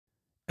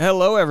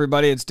Hello,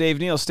 everybody. It's Dave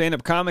Neal,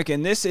 stand-up comic,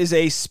 and this is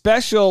a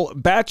special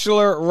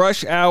Bachelor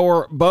Rush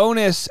Hour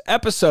bonus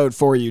episode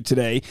for you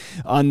today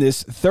on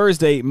this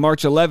Thursday,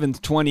 March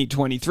 11th,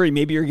 2023.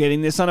 Maybe you're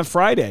getting this on a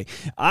Friday.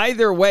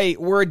 Either way,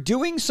 we're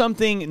doing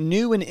something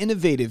new and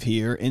innovative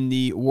here in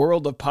the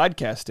world of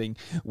podcasting,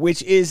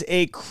 which is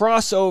a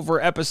crossover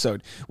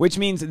episode, which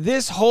means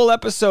this whole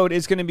episode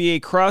is going to be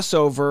a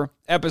crossover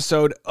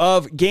episode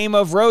of Game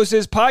of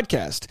Roses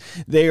podcast.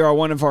 They are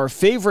one of our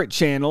favorite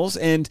channels,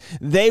 and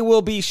they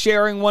will be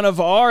sharing one of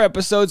our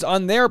episodes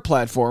on their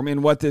platform.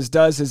 And what this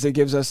does is it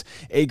gives us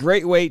a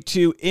great way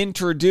to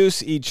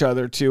introduce each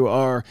other to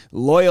our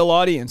loyal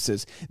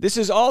audiences. This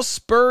is all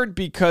spurred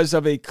because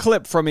of a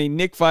clip from a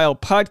Nick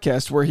Viall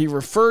podcast where he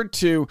referred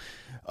to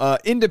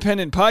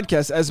independent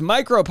podcasts as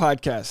micro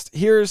podcasts.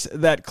 Here's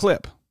that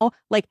clip.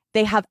 Like,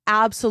 they have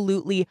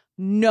absolutely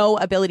no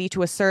ability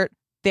to assert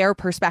their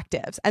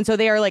perspectives, and so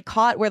they are like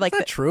caught where like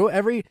that's not true.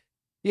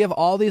 You have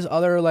all these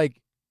other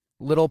like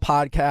little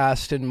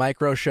podcasts and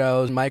micro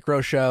shows.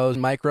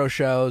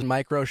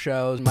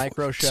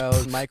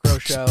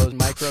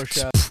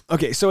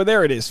 Okay, so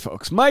there it is,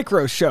 folks.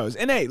 Micro shows.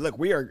 And hey, look,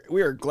 we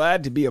are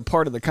glad to be a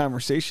part of the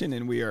conversation,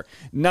 and we are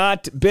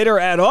not bitter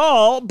at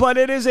all, but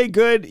it is a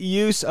good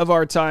use of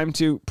our time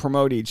to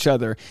promote each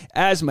other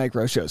as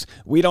micro shows.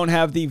 We don't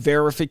have the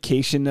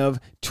verification of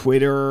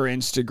Twitter or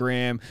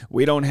Instagram.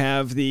 We don't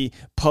have the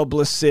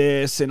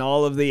publicists and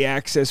all of the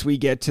access we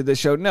get to the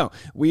show. No,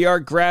 we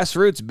are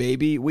grassroots,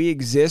 baby. We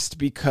exist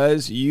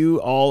because you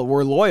all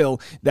were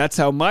loyal. That's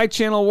how my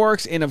channel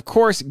works. And of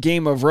course,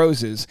 Game of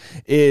Roses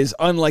is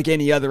unlike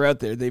any other out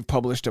there. They've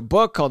published a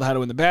book called How to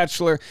Win the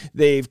Bachelor.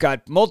 They've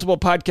got multiple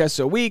podcasts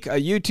a week, a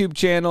YouTube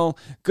channel,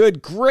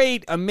 good,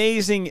 great,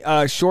 amazing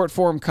short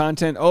form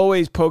content,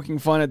 always poking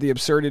fun at the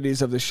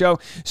absurdities of the show.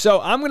 So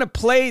I'm going to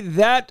play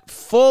that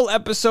full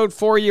episode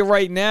for you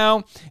right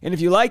now. And if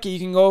you like it, you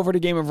can go over to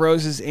Game of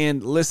Roses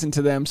and listen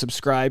to them,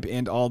 subscribe,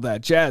 and all that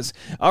jazz.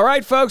 All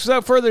right, folks,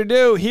 without further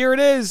ado, here it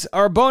is,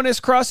 our bonus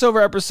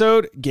crossover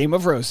episode, Game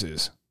of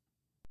Roses.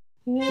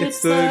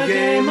 It's the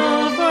Game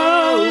of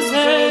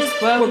Roses.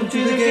 Welcome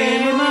to the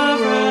Game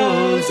of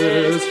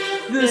Roses.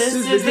 This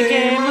is the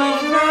Game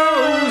of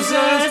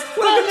Roses.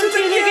 Welcome to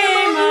the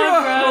Game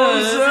of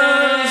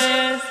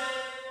Roses.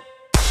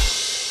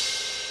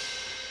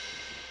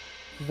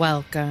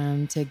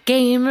 Welcome to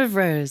Game of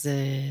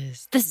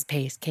Roses. This is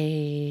Pace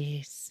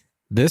Case.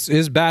 This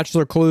is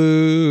Bachelor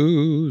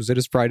Clues. It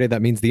is Friday.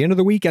 That means the end of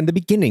the week and the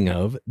beginning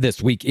of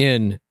This Week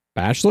in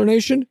Bachelor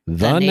Nation,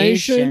 The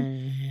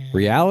Nation,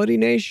 Reality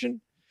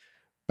Nation.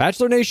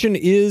 Bachelor Nation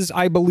is,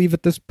 I believe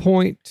at this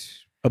point,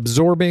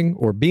 absorbing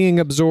or being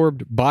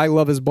absorbed by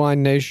Love is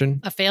Blind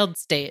Nation. A failed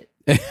state.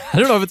 I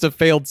don't know if it's a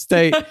failed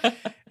state.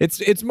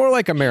 It's more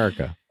like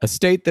America, a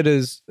state that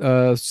is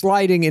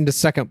sliding into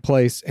second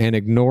place and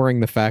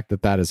ignoring the fact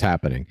that that is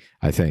happening.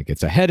 I think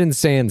it's a head in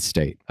sand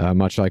state,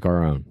 much like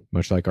our own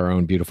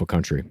beautiful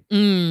country.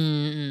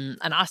 An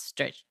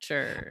ostrich,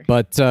 sure.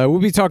 But we'll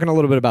be talking a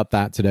little bit about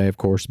that today, of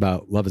course,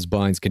 about Love is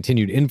Blind's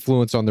continued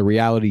influence on the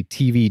reality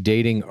TV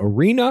dating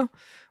arena.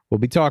 We'll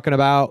be talking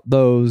about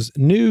those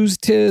news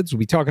tids. We'll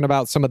be talking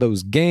about some of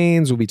those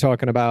games. We'll be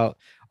talking about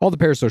all the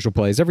parasocial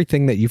plays,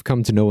 everything that you've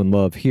come to know and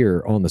love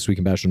here on This Week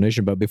in Bachelor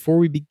Nation. But before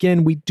we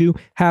begin, we do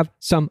have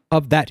some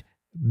of that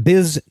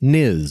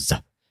business.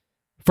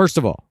 First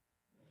of all,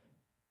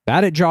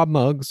 Bad at Job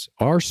mugs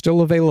are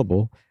still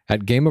available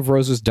at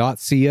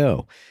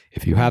gameofroses.co.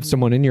 If you have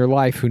someone in your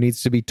life who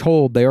needs to be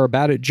told they are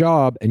bad at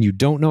job and you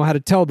don't know how to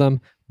tell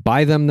them,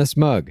 buy them this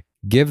mug.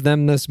 Give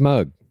them this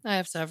mug. I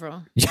have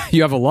several.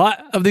 You have a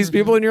lot of these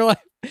people in your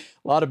life? A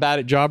lot of bad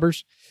at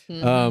jobbers?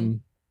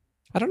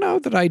 I don't know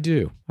that I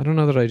do.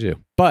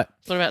 But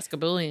what about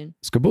Skabulian?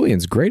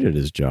 Skabulian's great at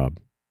his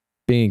job.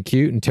 Being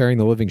cute and tearing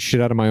the living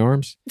shit out of my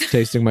arms,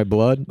 tasting my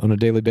blood on a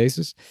daily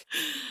basis.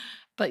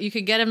 But you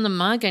could get him the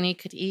mug and he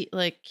could eat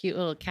like cute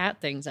little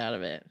cat things out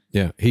of it.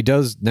 Yeah, he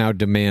does now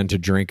demand to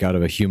drink out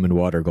of a human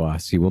water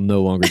glass. He will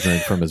no longer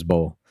drink from his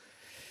bowl.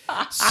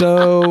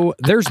 So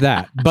there's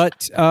that.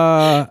 But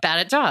bad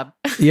at job.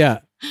 Yeah,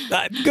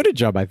 good at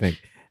job, I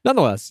think.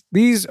 Nonetheless,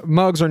 these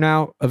mugs are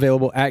now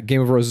available at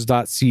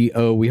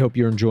gameofroses.co. We hope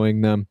you're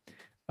enjoying them.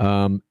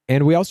 And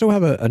we also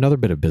have another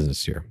bit of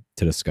business here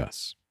to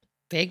discuss.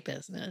 Big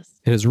business.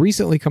 It has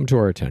recently come to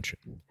our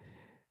attention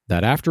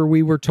that after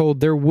we were told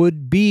there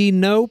would be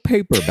no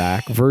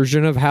paperback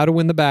version of How to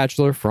Win the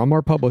Bachelor from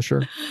our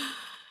publisher,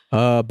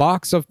 a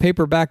box of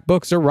paperback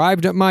books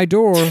arrived at my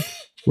door,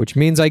 which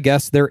means I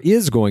guess there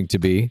is going to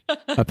be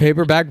a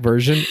paperback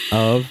version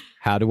of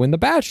How to Win the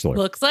Bachelor.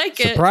 Looks like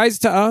it. Surprise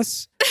to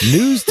us,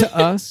 news to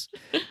us.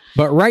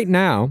 But right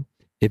now,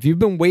 if you've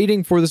been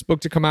waiting for this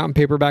book to come out in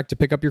paperback to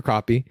pick up your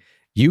copy,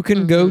 you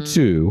can go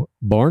to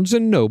Barnes &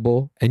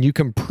 Noble and you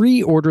can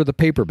pre-order the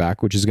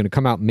paperback, which is going to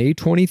come out May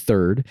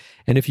 23rd.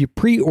 And if you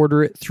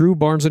pre-order it through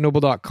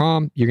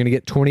barnesandnoble.com, you're going to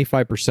get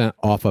 25%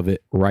 off of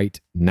it right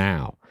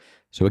now.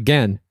 So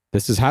again,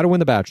 this is How to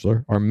Win the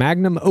Bachelor, our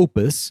magnum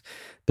opus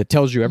that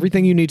tells you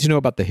everything you need to know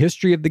about the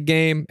history of the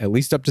game, at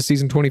least up to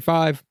season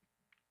 25.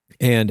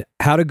 and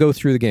how to go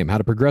through the game, how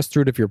to progress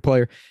through it if you're a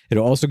player.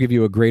 It'll also give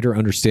you a greater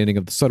understanding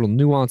of the subtle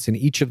nuance in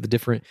each of the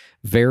different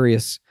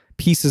various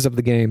pieces of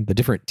the game, the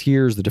different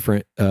tiers, the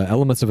different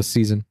elements of a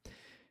season.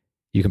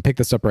 You can pick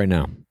this up right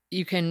now.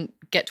 You can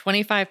get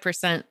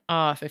 25%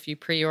 off if you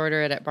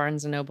pre-order it at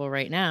Barnes & Noble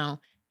right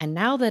now. And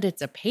now that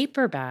it's a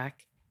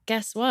paperback,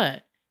 guess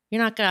what?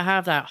 You're not going to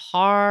have that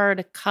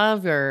hard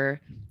cover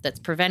that's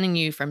preventing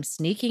you from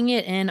sneaking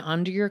it in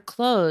under your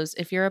clothes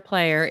if you're a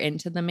player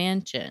into the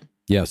mansion.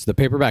 Yes, the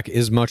paperback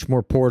is much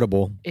more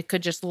portable. It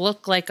could just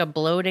look like a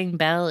bloating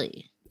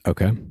belly.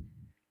 Okay.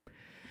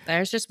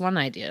 There's just one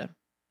idea.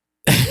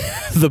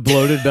 The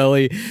bloated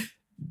belly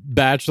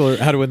Bachelor,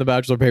 how to win the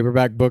Bachelor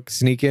paperback book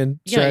sneak in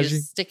Yeah, strategy. you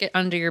just stick it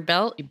under your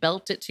belt. You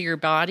belt it to your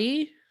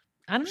body.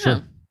 I don't Sure.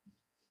 know.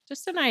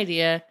 Just an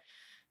idea.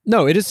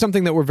 No, it is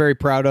something that we're very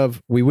proud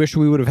of. We wish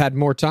we would have had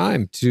more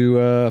time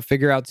to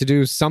figure out to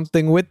do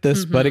something with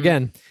this. But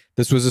again,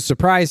 this was a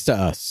surprise to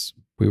us.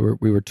 We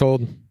were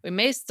told. We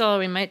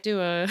might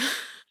do a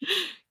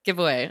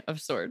giveaway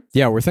of sorts.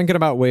 Yeah, we're thinking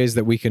about ways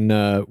that we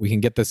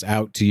can get this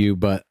out to you.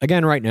 But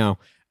again, right now,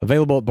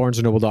 available at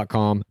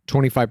barnesandnoble.com,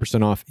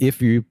 25% off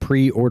if you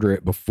pre-order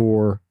it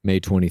before May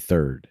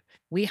 23rd.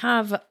 We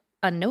have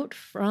a note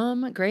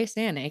from Grace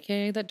Ann,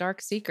 aka the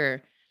Dark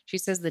Seeker. She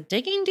says the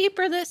digging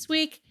deeper this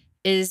week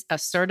is a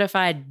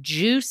certified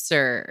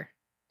juicer.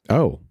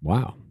 Oh,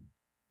 wow.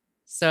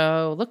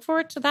 So look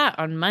forward to that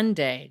on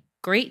Monday.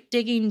 Great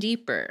digging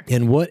deeper.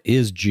 And what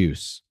is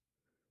juice?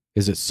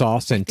 Is it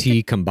sauce and tea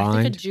I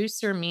combined? think a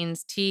juicer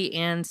means tea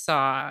and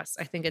sauce.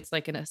 I think it's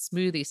like in a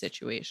smoothie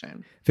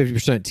situation.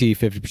 50% tea,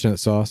 50%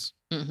 sauce?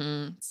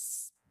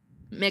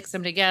 Mix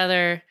them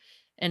together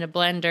in a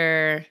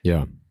blender.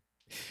 Yeah.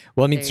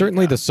 Well, I mean, There you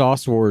certainly go. the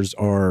sauce wars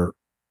are...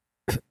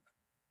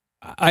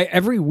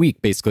 every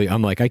week, basically,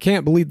 I'm like, I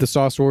can't believe the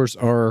sauce wars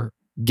are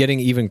getting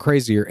even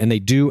crazier, and they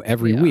do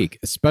every Yeah. week,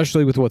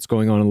 especially with what's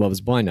going on in Love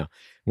is Blind now.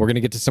 We're going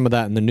to get to some of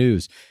that in the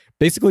news.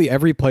 Basically,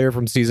 every player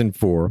from season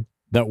 4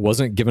 that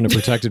wasn't given a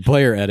protected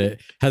player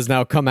edit has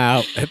now come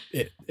out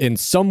in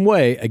some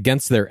way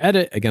against their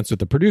edit, against what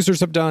the producers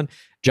have done.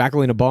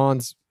 Jacqueline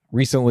Bonds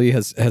recently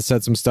has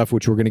said some stuff,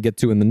 which we're going to get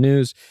to in the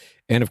news.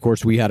 And of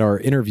course, we had our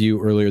interview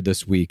earlier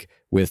this week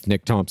with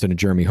Nick Thompson and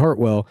Jeremy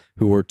Hartwell,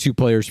 who were two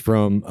players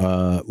from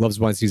Love is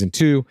Blind season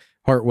 2.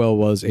 Hartwell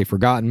was a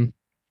Forgotten.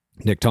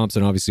 Nick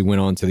Thompson obviously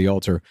went on to the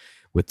altar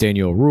with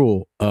Daniel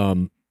Rule.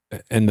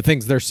 And the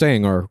things they're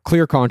saying are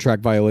clear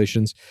contract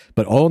violations,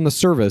 but all in the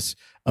service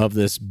of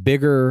this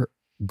bigger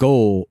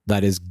goal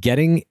that is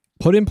getting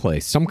put in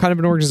place, some kind of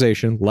an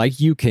organization like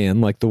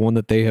like the one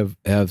that they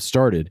have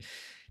started,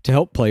 to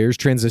help players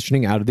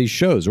transitioning out of these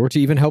shows, or to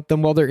even help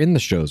them while they're in the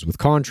shows with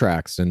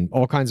contracts and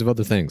all kinds of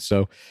other things.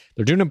 So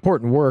they're doing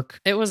important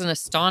work. It was an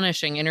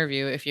astonishing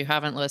interview. If you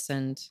haven't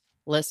listened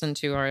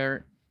to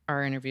our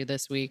interview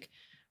this week,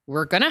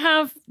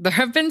 there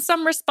have been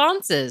some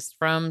responses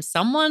from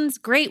someone's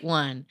great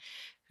one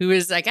who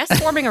is, I guess,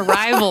 forming a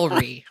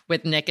rivalry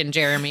with Nick and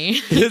Jeremy.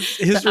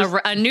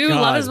 A new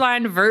God. Love is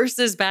Blind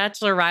versus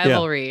Bachelor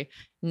rivalry.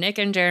 Yeah. Nick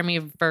and Jeremy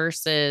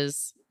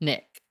versus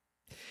Nick.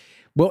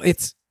 Well,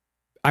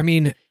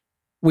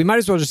 we might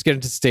as well just get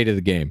into state of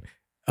the game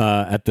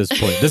at this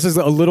point. This is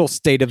a little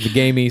state of the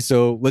gamey,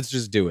 so let's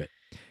just do it.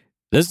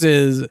 This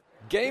is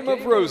Game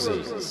of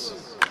Roses.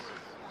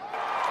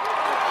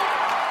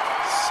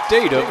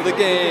 State of the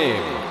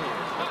game.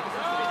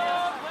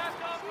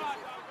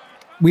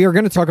 We are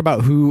going to talk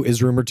about who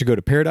is rumored to go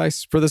to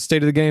Paradise for the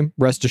state of the game,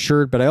 rest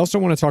assured, but I also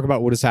want to talk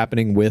about what is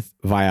happening with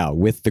Vial,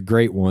 with the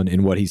Great One,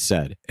 and what he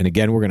said. And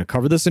again, we're going to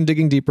cover this in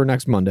Digging Deeper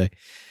next Monday,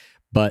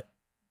 but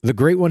the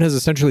Great One has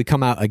essentially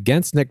come out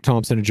against Nick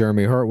Thompson and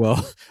Jeremy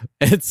Hartwell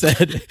and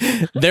said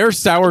they're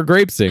sour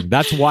grapesing.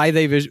 That's why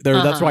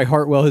that's why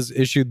Hartwell has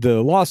issued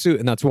the lawsuit,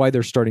 and that's why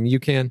they're starting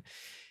UCAN.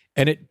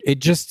 And it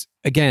just,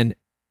 again,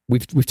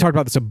 we've talked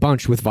about this a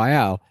bunch with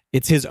Vial.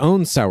 It's his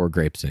own sour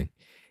grapesing.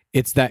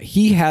 It's that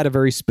he had a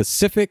very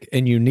specific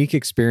and unique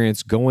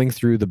experience going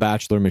through the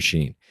Bachelor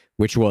machine,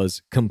 which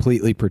was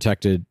completely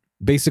protected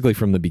basically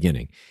from the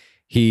beginning.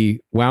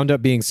 He wound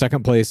up being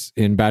second place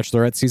in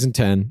Bachelorette season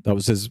 10. That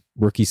was his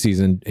rookie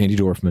season, Andy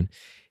Dorfman.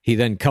 He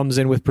then comes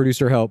in with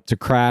producer help to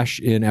crash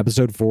in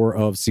episode 4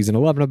 of season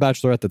 11 of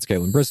Bachelorette. That's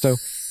Caitlin Bristow.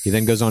 He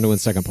then goes on to win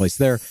second place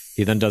there.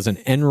 He then does an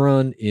end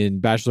run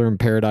in Bachelor in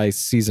Paradise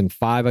season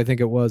 5, I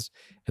think it was.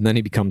 And then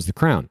he becomes the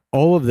crown.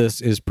 All of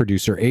this is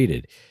producer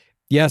aided.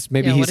 Yes,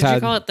 maybe he's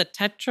had... What did you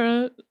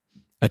call it?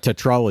 A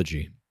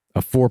tetralogy.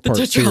 A 4-part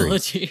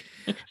tetralogy.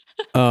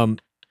 series.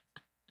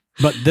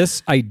 But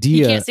this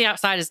idea... You can't see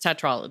outside his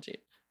tetralogy.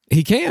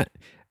 He can't.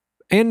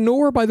 And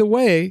nor, by the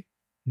way,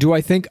 do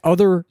I think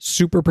other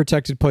super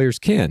protected players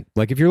can.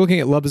 Like, if you're looking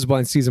at Love is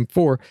Blind season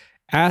 4,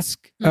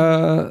 ask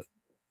Brett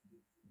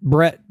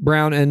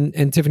Brown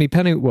and Tiffany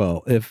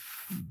Pennywell if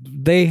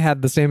they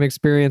had the same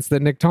experience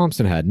that Nick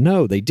Thompson had.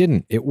 No, they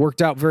didn't. It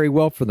worked out very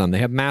well for them. They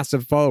have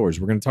massive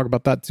followers. We're going to talk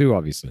about that too,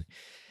 obviously.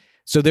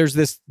 So there's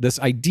this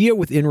idea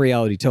within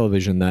reality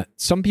television that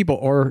some people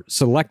are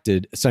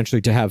selected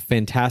essentially to have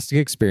fantastic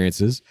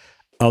experiences.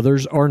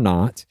 Others are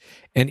not.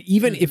 And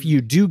even if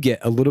you do get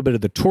a little bit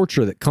of the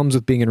torture that comes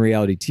with being in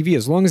reality TV,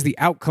 as long as the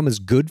outcome is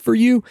good for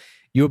you,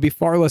 you will be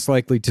far less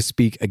likely to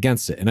speak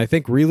against it. And I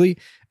think really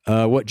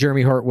what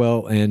Jeremy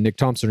Hartwell and Nick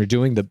Thompson are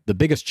doing, the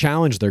biggest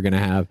challenge they're going to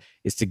have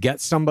is to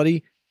get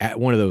somebody at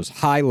one of those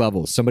high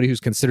levels, somebody who's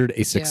considered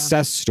a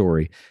success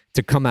story,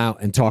 to come out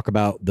and talk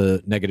about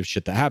the negative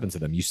shit that happened to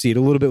them. You see it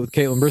a little bit with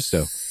Caitlin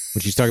Bristow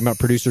when she's talking about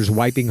producers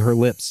wiping her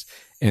lips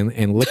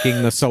and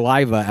licking the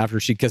saliva after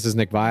she kisses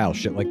Nick Viall,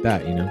 shit like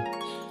that, you know?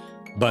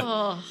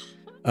 But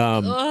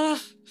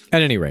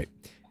at any rate,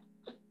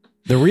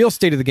 the real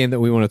state of the game that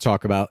we want to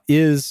talk about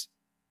is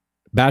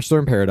Bachelor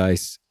in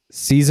Paradise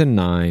Season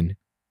 9.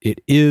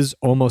 It is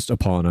almost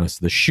upon us.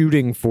 The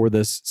shooting for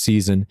this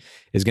season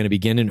is going to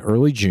begin in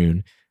early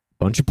June.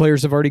 A bunch of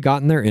players have already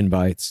gotten their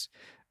invites.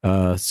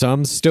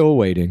 Some still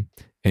waiting.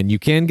 And you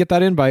can get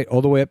that invite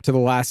all the way up to the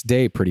last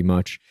day, pretty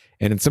much.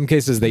 And in some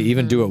cases, they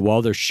even do it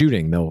while they're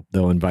shooting.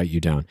 They'll invite you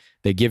down.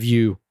 They give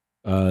you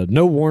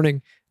no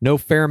warning, no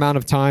fair amount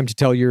of time to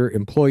tell your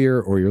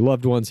employer or your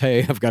loved ones,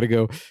 hey, I've got to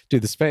go do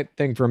this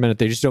thing for a minute.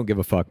 They just don't give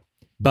a fuck.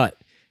 But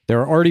there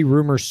are already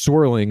rumors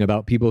swirling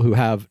about people who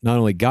have not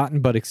only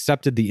gotten but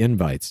accepted the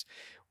invites.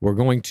 We're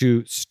going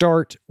to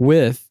start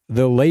with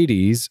the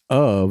ladies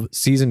of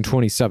season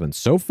 27.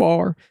 So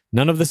far,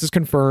 none of this is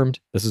confirmed.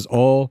 This is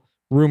all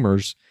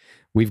rumors.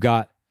 We've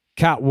got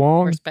Kat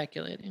Wong. We're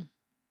speculating.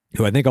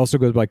 Who I think also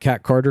goes by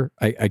Kat Carter.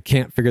 I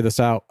can't figure this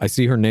out. I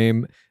see her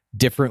name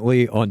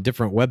differently on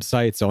different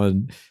websites,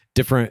 on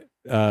different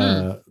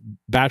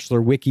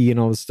Bachelor Wiki and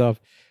all this stuff.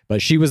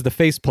 But she was the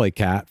faceplay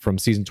Kat from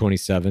season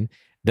 27.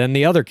 Then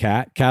the other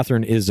Kat,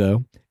 Catherine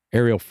Izzo,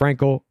 Ariel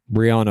Frankel,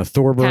 Brianna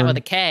Thorburn. Kat with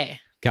a K.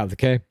 Kat with a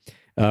K.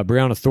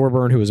 Brianna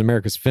Thorburn, who was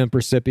America's FIMP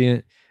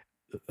recipient,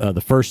 the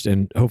first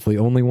and hopefully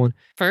only one.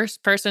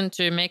 First person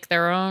to make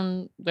their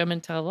own Women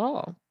Tell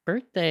All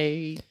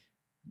birthday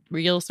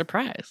real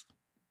surprise.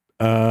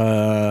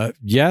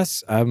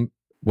 Yes.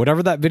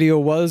 Whatever that video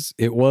was,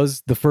 it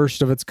was the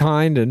first of its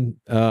kind. And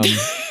I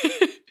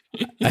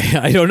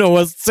don't know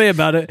what to say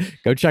about it.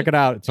 Go check it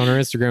out. It's on our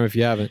Instagram if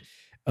you haven't.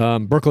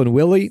 Brooklyn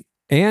Willie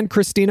and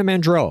Christina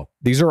Mandrell.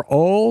 These are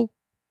all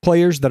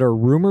players that are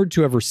rumored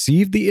to have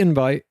received the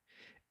invite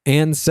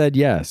and said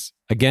yes.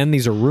 Again,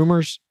 these are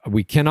rumors.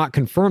 We cannot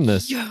confirm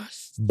this.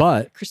 Yes.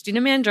 But Christina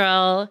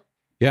Mandrell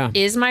yeah,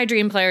 is my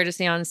dream player to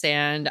see on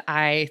sand.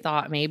 I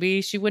thought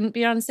maybe she wouldn't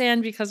be on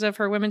sand because of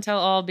her Women Tell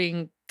All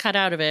being cut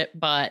out of it,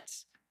 but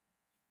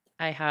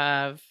I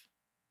have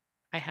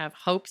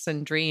hopes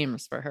and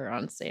dreams for her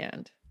on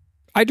sand.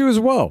 I do as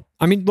well.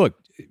 I mean, look,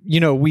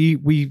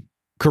 we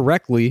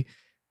correctly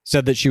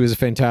said that she was a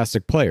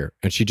fantastic player,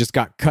 and she just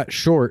got cut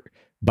short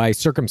by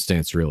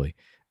circumstance, really.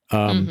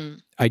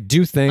 I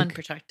do think...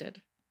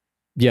 Unprotected.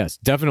 Yes,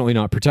 definitely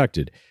not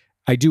protected.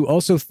 I do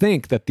also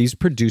think that these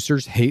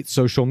producers hate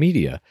social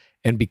media,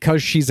 and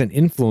because she's an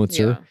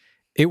influencer,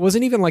 it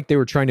wasn't even like they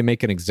were trying to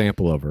make an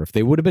example of her. If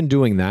they would have been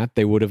doing that,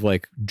 they would have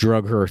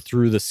drug her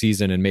through the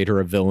season and made her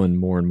a villain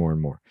more and more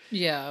and more.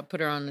 Yeah,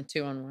 put her on a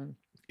 2-on-1.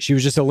 She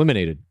was just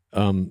eliminated,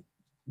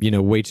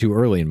 way too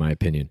early, in my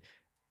opinion.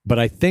 But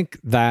I think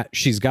that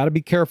she's got to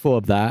be careful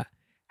of that.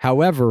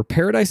 However,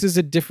 Paradise is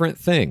a different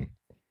thing.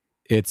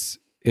 It's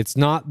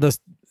not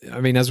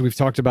as we've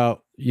talked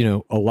about,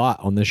 a lot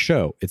on this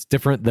show, it's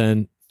different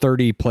than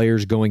 30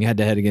 players going head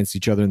to head against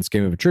each other in this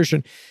game of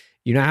attrition.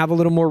 You now have a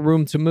little more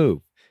room to move.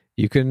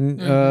 You can,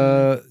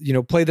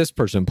 play this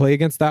person, play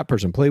against that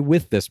person, play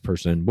with this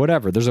person,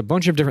 whatever. There's a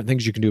bunch of different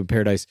things you can do in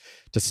Paradise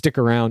to stick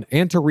around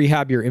and to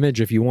rehab your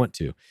image if you want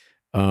to.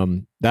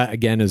 That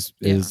again is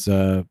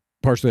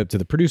partially up to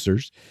the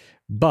producers,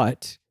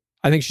 but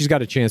I think she's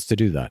got a chance to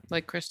do that.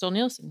 Like Crystal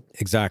Nielsen.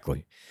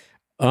 Exactly.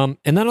 And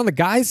then on the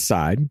guys'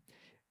 side,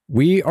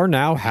 we are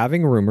now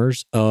having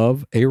rumors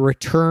of a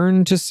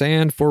return to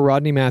sand for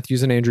Rodney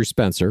Matthews and Andrew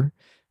Spencer,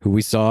 who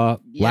we saw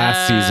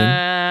last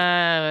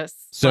season.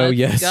 So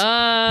Let's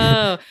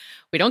go.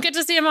 We don't get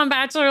to see them on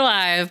Bachelor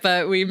Live,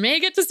 but we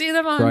may get to see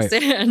them on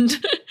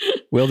sand.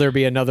 Will there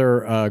be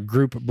another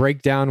group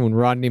breakdown when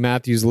Rodney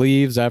Matthews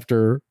leaves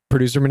after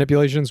producer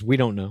manipulations? We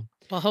don't know.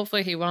 Well,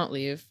 hopefully he won't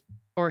leave,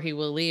 or he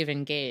will leave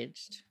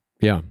engaged.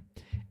 Yeah.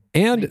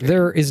 And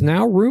there is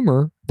now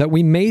rumor that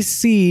we may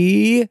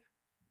see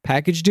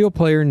package deal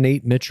player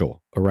Nate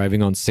Mitchell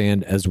arriving on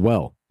sand as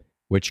well,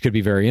 which could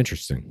be very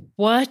interesting.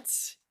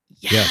 What?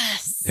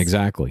 Yes.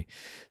 Exactly.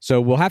 So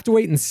we'll have to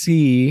wait and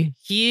see.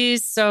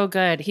 He's so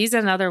good. He's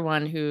another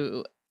one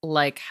who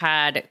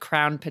had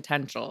crown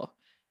potential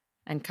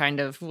and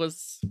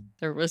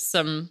there was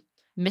some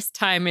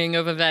mistiming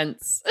of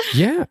events.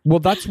 Yeah. Well,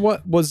 that's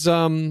what was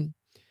Jason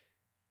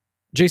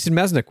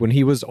Mesnick when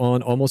he was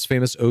on Almost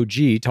Famous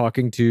OG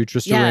talking to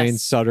Trista Rain,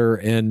 Sutter,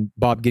 and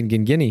Bob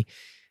Gingingini,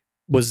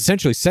 was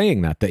essentially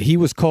saying that he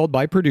was called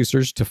by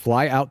producers to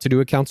fly out to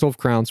do a Council of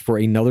Crowns for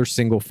another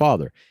single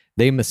father.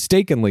 They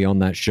mistakenly on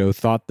that show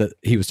thought that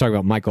he was talking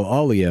about Michael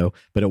Alio,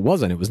 but it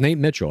wasn't. It was Nate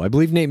Mitchell. I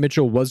believe Nate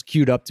Mitchell was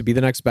queued up to be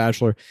the next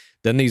Bachelor.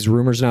 Then these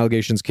rumors and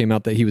allegations came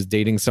out that he was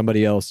dating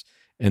somebody else,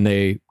 and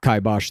they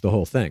kiboshed the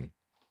whole thing.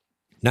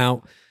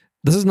 Now,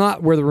 this is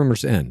not where the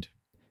rumors end.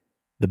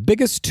 The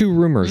biggest two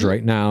rumors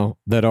right now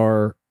that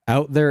are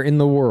out there in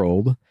the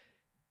world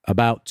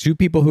about two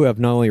people who have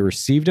not only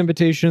received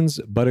invitations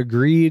but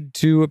agreed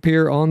to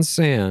appear on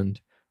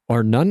Sand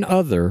are none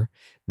other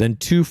than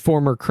two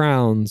former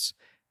Crowns,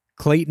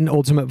 Clayton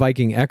Ultimate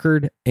Viking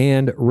Eckerd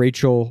and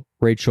Rachel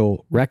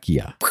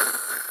Recchia.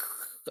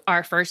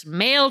 Our first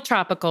male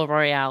Tropical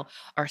Royale,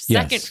 our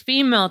second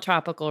female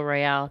Tropical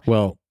Royale.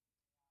 Well,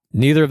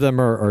 neither of them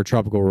are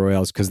Tropical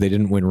Royales because they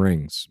didn't win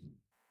rings.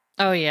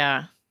 Oh,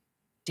 yeah.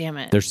 Damn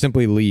it. They're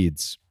simply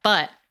leads.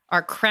 But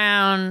our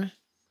crown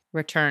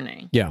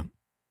returning. Yeah.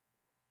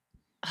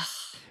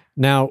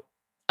 Now,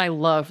 I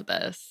love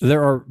this.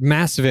 there are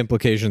massive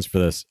implications for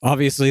this.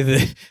 Obviously,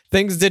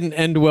 things didn't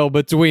end well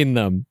between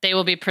them. They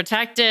will be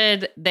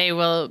protected. They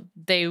will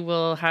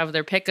have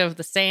their pick of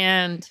the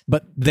sand.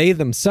 But they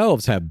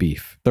themselves have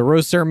beef. The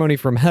rose ceremony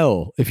from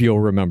hell, if you'll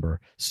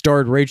remember,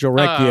 starred Rachel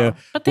Recchia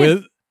But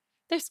with...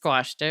 they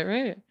squashed it,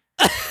 right?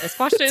 They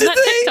squashed it in that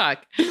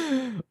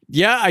TikTok.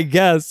 Yeah, I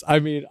guess.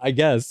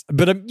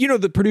 But,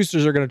 the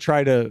producers are going to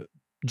try to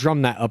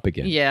drum that up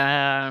again.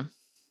 Yeah.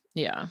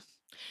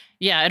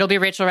 Yeah, it'll be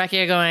Rachel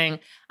Recchia going,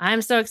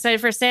 I'm so excited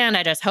for Sand.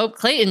 I just hope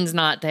Clayton's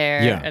not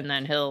there. Yeah. And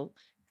then he'll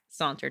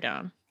saunter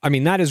down. I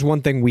mean, that is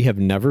one thing we have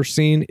never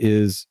seen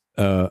is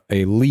a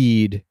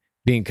lead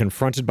being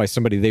confronted by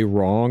somebody they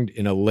wronged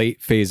in a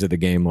late phase of the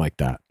game like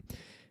that.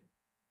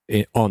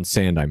 On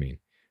Sand, I mean.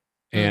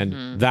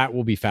 And that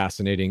will be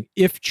fascinating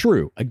if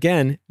true.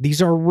 Again, these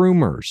are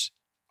rumors.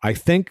 I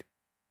think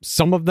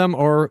some of them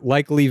are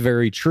likely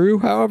very true,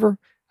 however.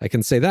 I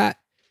can say that.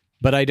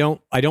 But I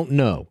don't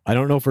know. I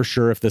don't know for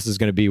sure if this is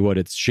going to be what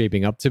it's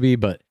shaping up to be.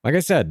 But like I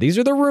said, these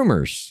are the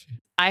rumors.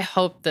 I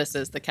hope this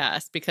is the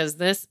cast because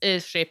this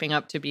is shaping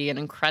up to be an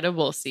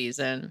incredible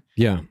season.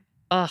 Yeah.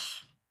 Ugh.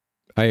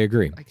 I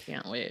agree. I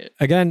can't wait.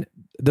 Again,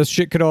 this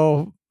shit could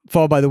all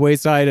fall by the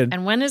wayside.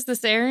 And when is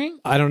this airing?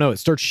 I don't know. It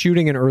starts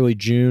shooting in early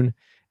June.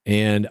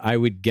 And I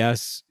would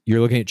guess you're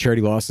looking at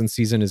Charity Lawson's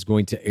season is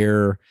going to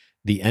air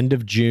the end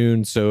of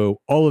June.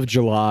 So all of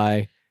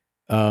July,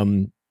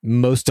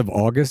 most of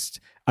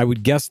August. I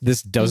would guess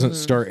this doesn't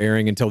start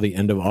airing until the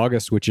end of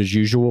August, which is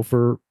usual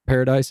for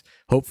Paradise.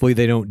 Hopefully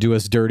they don't do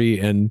us dirty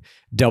and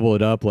double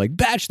it up like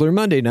Bachelor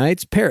Monday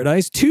nights,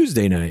 Paradise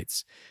Tuesday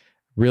nights.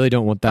 Really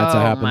don't want that to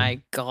happen. Oh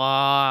my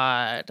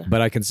God.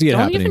 But I can see it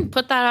Don't happening. even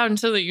put that out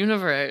into the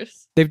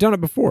universe. They've done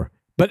it before.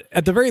 But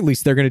at the very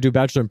least, they're going to do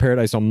Bachelor in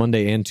Paradise on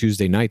Monday and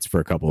Tuesday nights for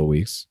a couple of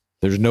weeks.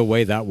 There's no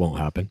way that won't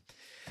happen.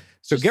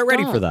 So Just get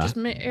ready don't. for that. Just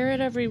air it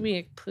every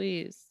week,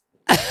 please.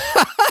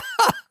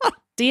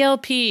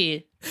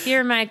 DLP,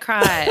 hear my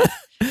cry.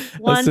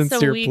 Once a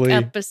sincere week plea.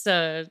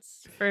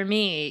 episodes for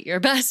me, your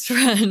best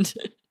friend.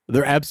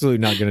 They're absolutely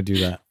not going to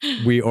do that.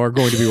 We are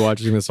going to be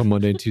watching this on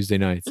Monday and Tuesday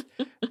nights.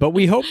 But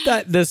we hope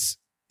that this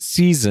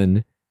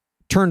season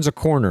turns a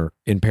corner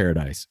in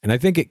Paradise. And I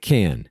think it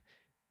can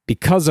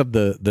because of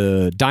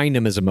the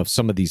dynamism of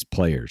some of these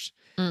players.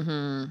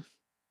 Mm-hmm.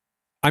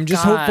 I'm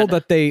just hopeful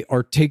that they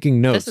are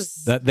taking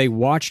notes, that they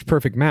watched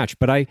Perfect Match.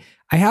 But I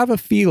have a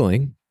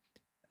feeling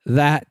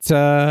that,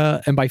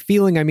 and by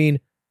feeling, I mean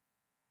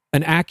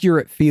an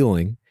accurate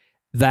feeling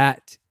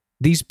that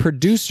these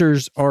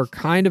producers are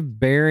kind of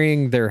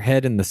burying their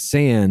head in the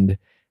sand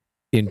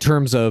in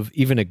terms of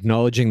even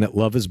acknowledging that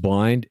Love is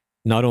Blind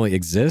not only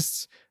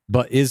exists,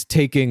 but is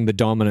taking the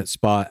dominant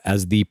spot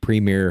as the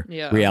premier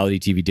reality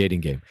TV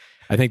dating game.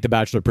 I think the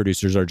Bachelor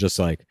producers are just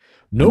like,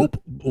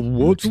 nope,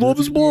 what's Love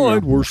is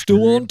Blind? We're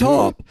still on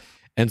top.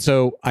 And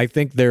so I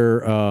think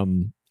they're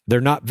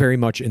not very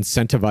much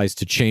incentivized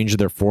to change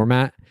their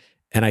format.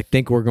 And I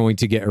think we're going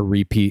to get a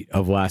repeat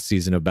of last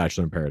season of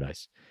Bachelor in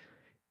Paradise.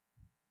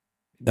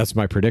 That's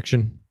my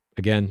prediction.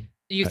 Again,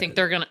 You think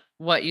they're gonna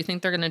what? You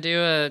think they're gonna do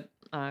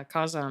a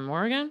Cause on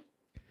More again,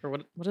 or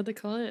what? What did they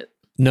call it?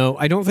 no,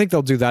 I don't think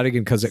they'll do that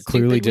again because it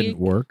clearly Stupid didn't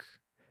Week? work.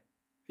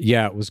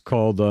 Yeah, it was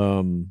called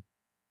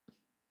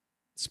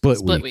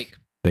Split Week.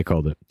 They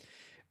called it.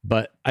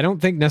 But I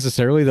don't think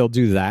necessarily they'll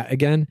do that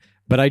again.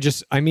 But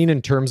I mean,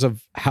 in terms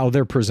of how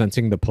they're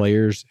presenting the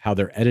players, how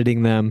they're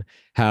editing them,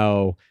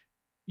 how,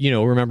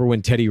 remember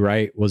when Teddy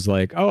Wright was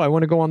like, oh, I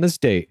want to go on this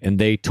date. And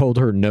they told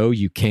her, no,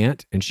 you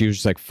can't. And she was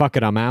just like, fuck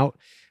it, I'm out.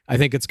 I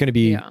think it's going to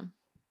be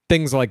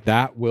things like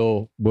that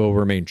will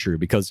remain true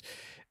because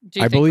Do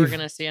you I think believe we're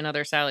going to see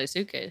another Sally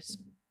Suitcase?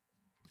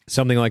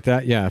 something like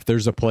that. Yeah. If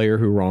there's a player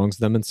who wrongs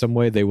them in some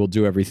way, they will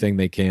do everything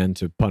they can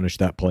to punish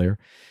that player.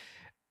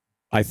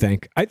 I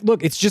think.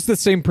 Look, it's just the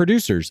same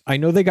producers. I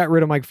know they got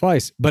rid of Mike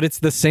Fleiss, but it's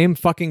the same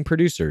fucking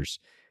producers.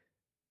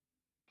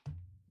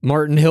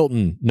 Martin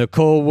Hilton,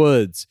 Nicole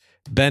Woods,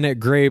 Bennett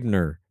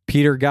Graebner,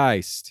 Peter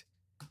Geist,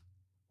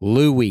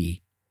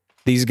 Louis.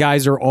 These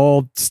guys are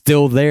all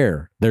still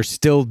there. They're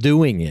still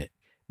doing it.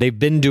 They've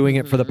been doing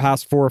it for the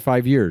past 4 or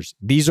 5 years.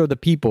 These are the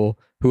people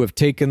who have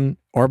taken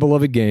our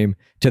beloved game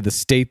to the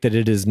state that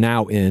it is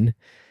now in.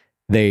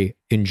 They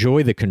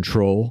enjoy the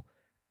control,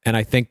 and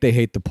I think they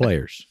hate the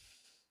players.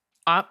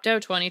 Opto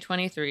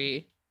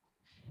 2023.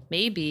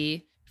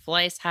 Maybe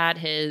Fleiss had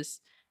his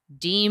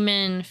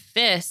demon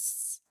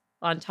fists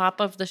on top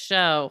of the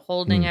show,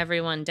 holding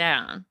everyone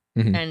down.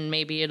 Mhm. And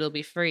maybe it'll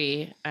be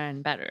free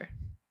and better.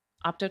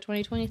 Opto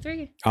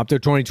 2023.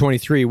 Opto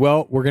 2023.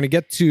 Well, we're going to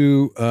get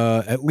to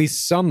at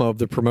least some of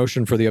the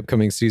promotion for the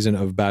upcoming season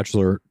of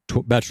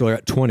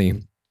Bachelorette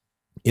 20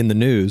 in the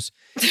news,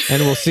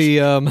 and we'll see.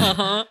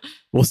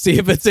 We'll see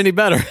if it's any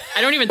better.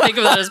 I don't even think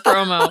of that as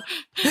promo.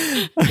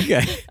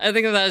 Okay. I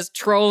think of that as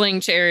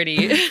trolling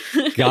charity.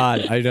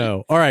 God, I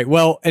know. All right.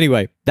 Well,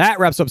 anyway, that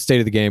wraps up State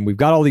of the Game. We've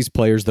got all these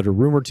players that are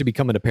rumored to be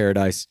coming to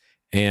Paradise,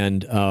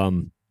 and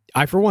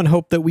I, for one,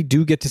 hope that we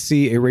do get to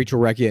see a Rachel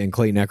Recchia and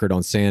Clayton Eckert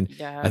on sand.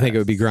 Yes. I think it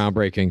would be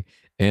groundbreaking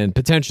and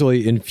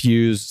potentially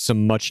infuse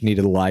some much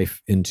needed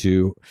life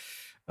into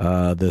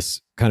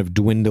this kind of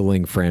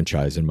dwindling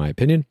franchise, in my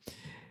opinion.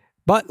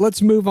 But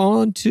let's move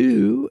on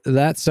to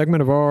that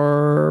segment of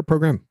our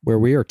program where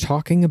we are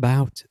talking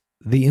about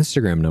the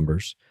Instagram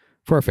numbers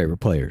for our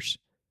favorite players.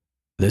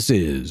 This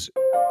is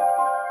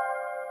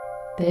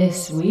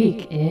This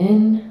Week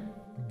in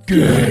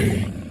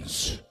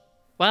Games.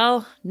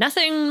 Well,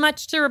 nothing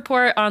much to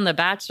report on The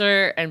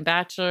Bachelor and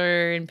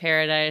Bachelor in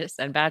Paradise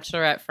and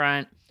Bachelorette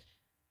front.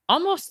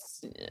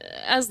 Almost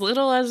as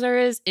little as there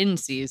is in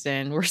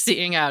season. We're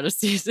seeing out of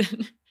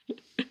season.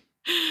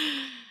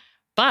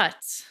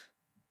 But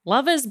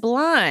Love is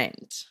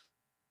Blind,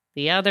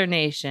 the other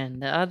nation,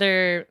 the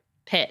other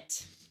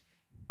pit.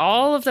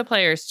 All of the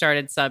players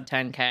started sub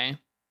 10K.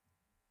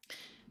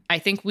 I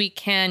think we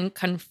can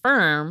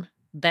confirm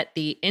that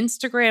the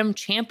Instagram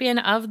champion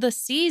of the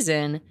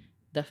season,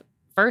 the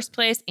first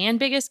place and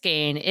biggest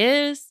gain,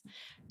 is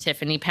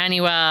Tiffany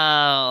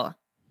Pennywell.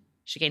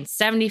 She gained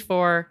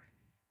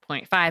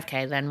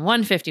 74.5K, then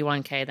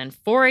 151K, then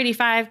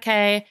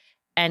 485K,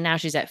 and now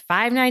she's at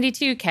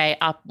 592K,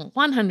 up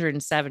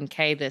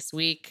 107K this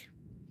week.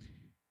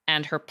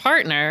 And her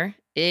partner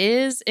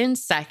is in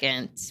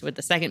second with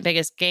the second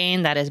biggest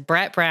gain. That is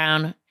Brett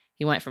Brown.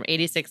 He went from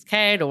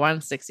 86K to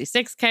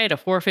 166K to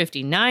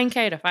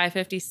 459K to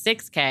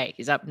 556K.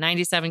 He's up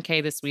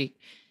 97K this week.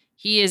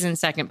 He is in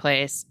second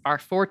place. Our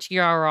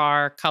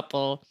 4TRR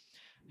couple,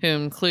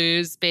 whom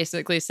Clues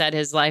basically said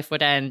his life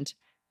would end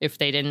if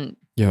they didn't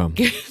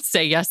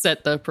say yes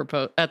at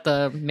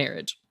the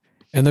marriage.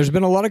 And there's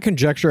been a lot of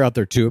conjecture out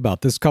there too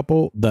about this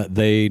couple that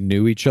they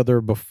knew each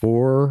other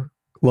before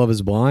Love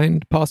is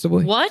Blind,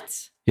 possibly.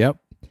 What? Yep.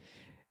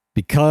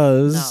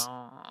 Because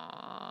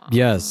No.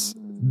 yes.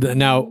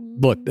 Now,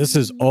 look, this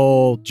is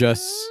all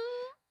just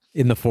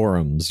in the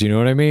forums. You know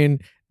what I mean?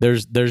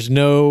 There's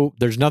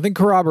nothing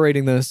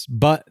corroborating this,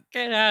 but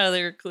Get out of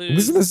there,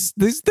 Clues.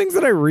 these things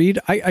that I read,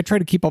 I try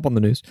to keep up on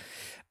the news.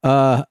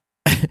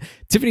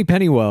 Tiffany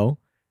Pennywell,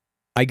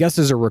 I guess,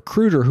 is a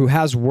recruiter who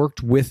has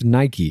worked with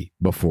Nike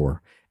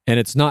before, and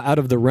it's not out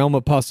of the realm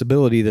of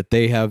possibility that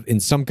they have in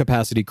some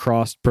capacity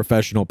crossed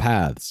professional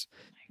paths. Oh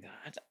my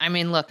God. I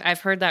mean, look,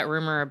 I've heard that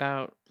rumor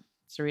about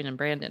Serena and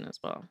Brandon as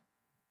well.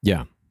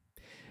 Yeah.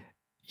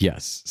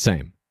 Yes,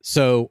 same.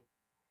 So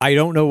I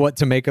don't know what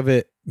to make of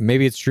it.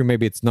 Maybe it's true,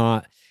 maybe it's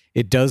not.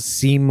 It does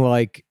seem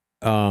like,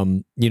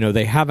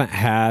 they haven't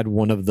had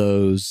one of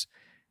those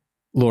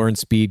Lauren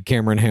Speed,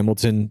 Cameron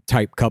Hamilton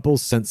type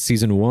couples since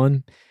season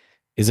 1.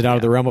 Is it out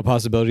of the realm of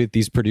possibility that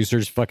these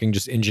producers fucking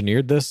just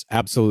engineered this?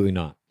 Absolutely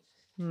not.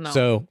 No.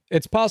 So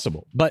it's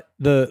possible. But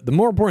the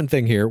more important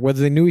thing here,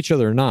 whether they knew each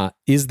other or not,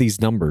 is these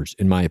numbers,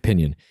 in my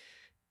opinion.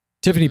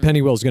 Tiffany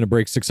Pennywell is going to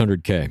break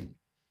 600K.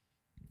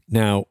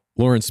 Now,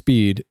 Lauren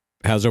Speed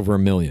has over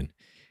 1 million.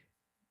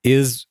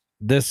 Is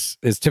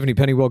Tiffany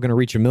Pennywell going to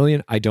reach 1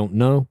 million? I don't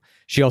know.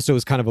 She also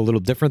is kind of a little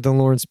different than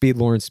Lauren Speed.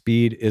 Lauren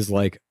Speed is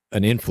like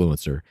an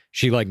influencer.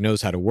 She like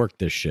knows how to work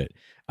this shit.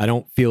 I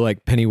don't feel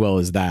like Pennywell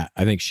is that.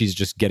 I think she's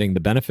just getting the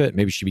benefit.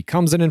 Maybe she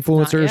becomes an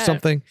influencer or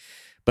something,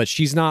 but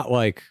she's not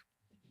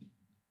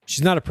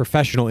a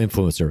professional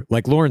influencer.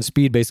 Like Lauren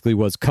Speed basically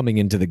was coming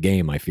into the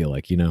game, I feel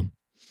like,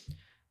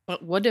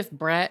 But what if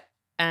Brett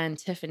and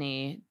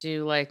Tiffany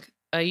do like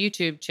a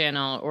YouTube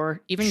channel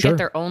or even get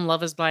their own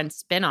Love is Blind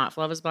spinoff,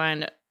 Love is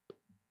Blind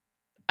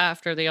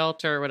After the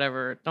Altar or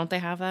whatever? Don't they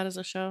have that as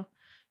a show?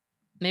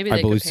 Maybe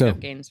they could pick up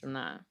gains from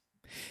that.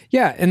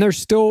 Yeah, and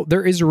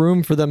there is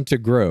room for them to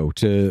grow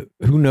to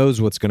who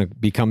knows what's going to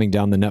be coming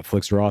down the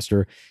Netflix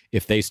roster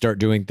if they start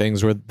doing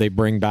things where they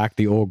bring back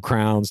the old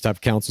crowns to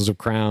have councils of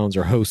crowns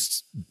or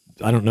hosts.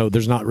 I don't know.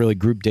 There's not really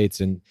group dates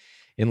in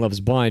Love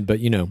is Blind, but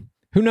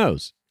who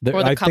knows?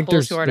 Or the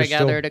couples who are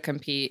together to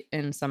compete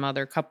in some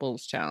other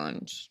couples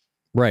challenge.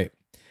 Right.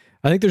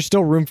 I think there's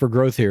still room for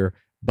growth here.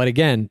 But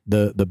again,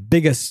 the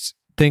biggest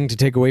thing to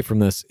take away from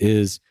this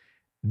is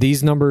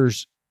these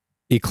numbers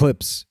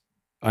eclipse.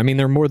 I mean,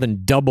 they're more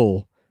than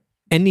double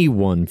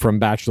anyone from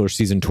Bachelor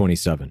season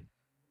 27,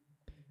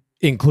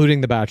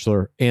 including The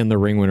Bachelor and the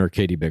ring winner,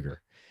 Katie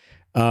Bigger.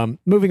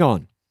 Moving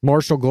on.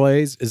 Marshall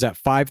Glaze is at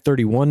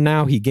 531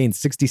 now. He gained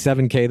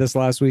 67K this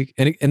last week.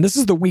 And this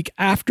is the week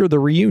after the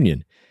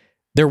reunion.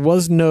 There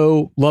was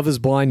no Love is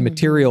Blind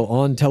material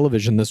on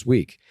television this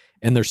week,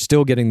 and they're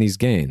still getting these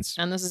gains.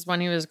 And this is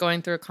when he was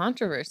going through a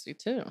controversy,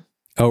 too.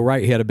 Oh,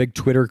 right. He had a big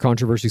Twitter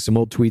controversy. Some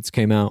old tweets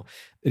came out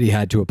that he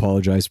had to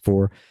apologize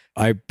for.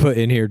 I put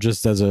in here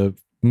just as a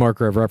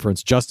marker of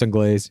reference, Justin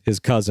Glaze, his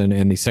cousin,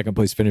 and the second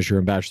place finisher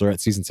in Bachelorette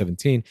season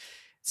 17,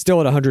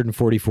 still at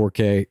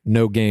 144K,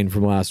 no gain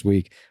from last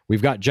week.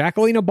 We've got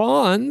Jacqueline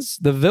Bonds,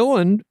 the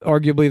villain,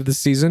 arguably of the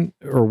season,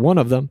 or one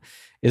of them,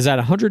 is at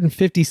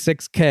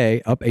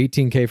 156K, up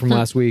 18K from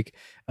last week.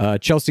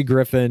 Chelsea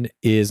Griffin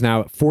is now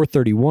at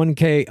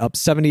 431K, up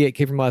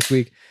 78K from last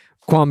week.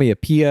 Kwame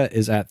Apia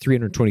is at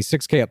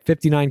 326K, up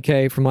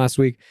 59K from last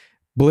week.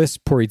 Bliss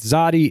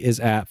Poritzadi is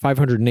at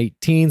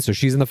 518, so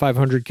she's in the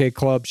 500K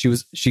club.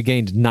 She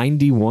gained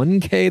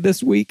 91K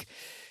this week.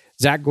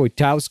 Zach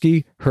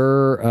Wojtowski,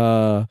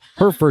 her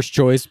first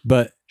choice,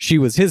 but she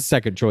was his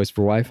second choice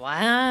for wife.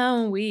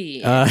 Wow,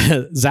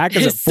 Zach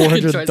is at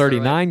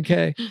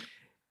 439K.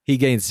 He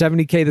gained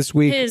 70K this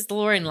week. His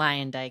Lauren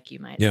Lyondike, you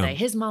might say.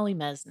 His Molly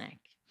Mesnick.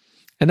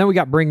 And then we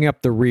got bringing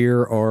up the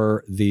rear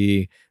or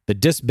the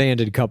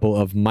disbanded couple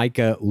of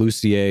Micah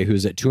Lucier,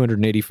 who's at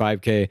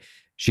 285K.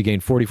 She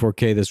gained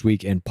 44K this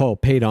week. And Paul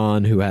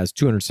Paydon, who has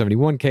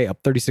 271K,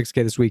 up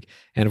 36K this week.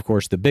 And of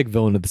course, the big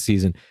villain of the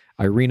season,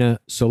 Irina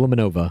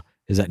Solomonova,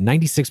 is at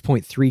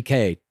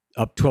 96.3K,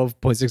 up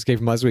 12.6K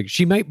from last week.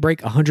 She might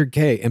break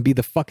 100K and be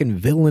the fucking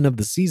villain of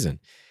the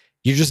season.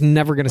 You're just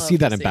never going to see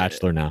that in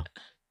Bachelor now.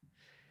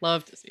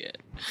 Love to see it.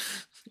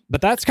 But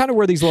that's kind of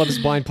where these Love is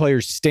Blind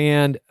players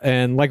stand.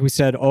 And like we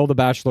said, all the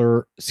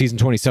Bachelor season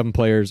 27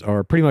 players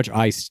are pretty much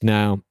iced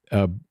now.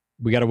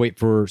 We got to wait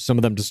for some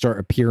of them to start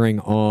appearing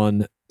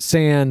on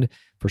sand,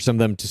 for some of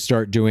them to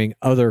start doing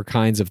other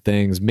kinds of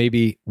things.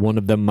 Maybe one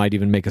of them might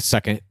even make a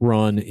second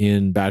run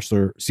in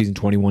Bachelor season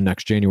 21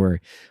 next January.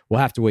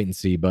 We'll have to wait and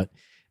see. But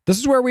this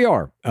is where we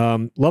are.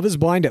 Love is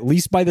Blind, at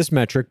least by this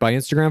metric, by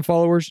Instagram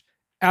followers,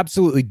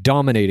 absolutely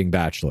dominating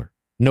Bachelor.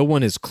 No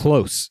one is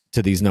close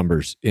to these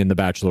numbers in the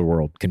Bachelor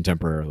world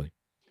contemporarily.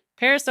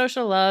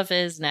 Parasocial love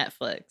is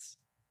Netflix.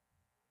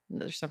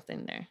 There's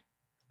something there.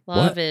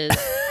 Love is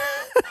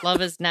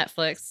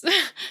Netflix.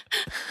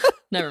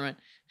 Never mind.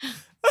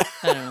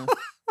 I don't know.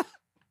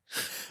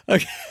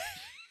 Okay.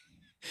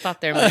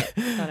 Thought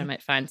I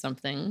might find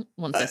something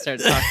once I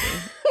started talking.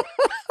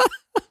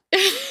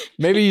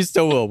 Maybe you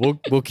still will.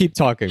 We'll keep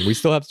talking. We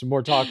still have some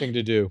more talking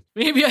to do.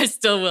 Maybe I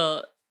still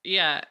will.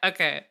 Yeah.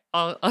 Okay.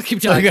 I'll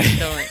keep talking. Okay.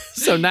 Don't worry.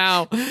 So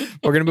now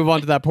we're going to move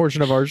on to that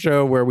portion of our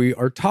show where we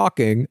are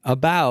talking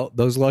about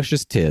those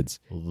luscious tids.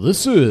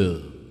 This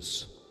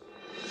is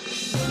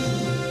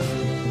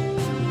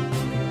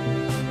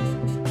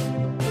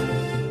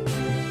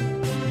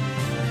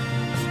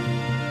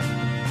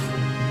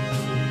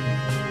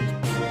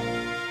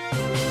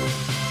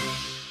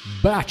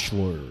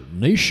Bachelor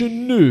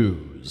Nation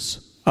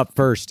News. Up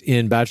first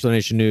in Bachelor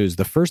Nation News,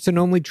 the first and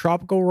only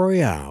Tropical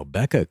Royale,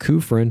 Becca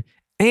Kufrin,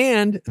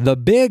 and the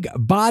big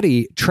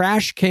body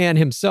trash can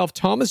himself,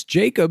 Thomas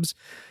Jacobs,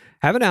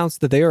 have announced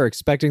that they are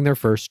expecting their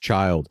first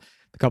child.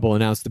 The couple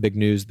announced the big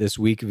news this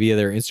week via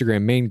their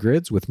Instagram main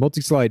grids with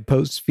multi-slide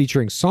posts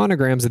featuring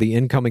sonograms of the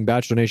incoming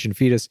Bachelor Nation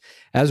fetus,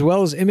 as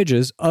well as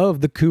images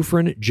of the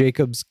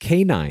Kufrin-Jacobs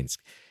canines.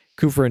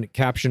 Kufrin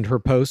captioned her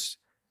posts,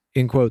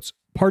 in quotes,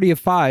 "Party of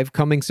 5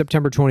 coming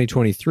September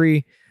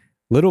 2023.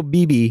 Little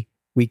BB,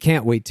 we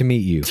can't wait to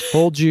meet you,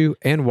 hold you,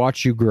 and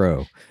watch you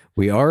grow.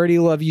 We already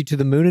love you to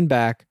the moon and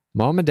back.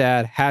 Mom and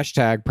dad,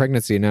 hashtag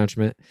pregnancy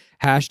announcement,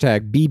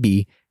 hashtag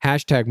BB,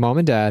 hashtag mom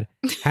and dad,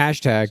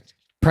 hashtag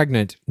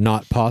pregnant,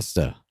 not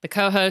pasta." The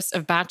co-host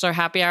of Bachelor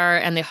Happy Hour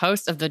and the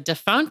host of the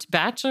defunct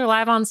Bachelor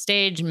Live on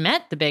Stage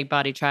met the big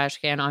body trash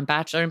can on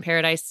Bachelor in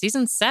Paradise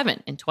Season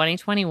 7 in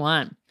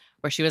 2021,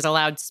 where she was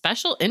allowed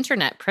special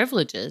internet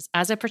privileges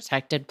as a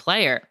protected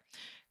player.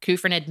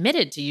 Kufrin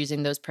admitted to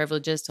using those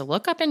privileges to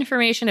look up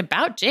information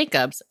about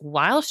Jacobs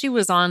while she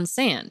was on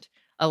sand,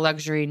 a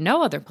luxury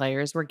no other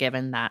players were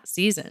given that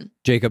season.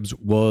 Jacobs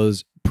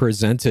was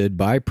presented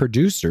by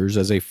producers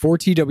as a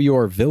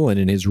 4TWR villain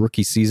in his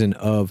rookie season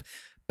of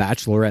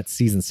Bachelorette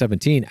Season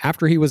 17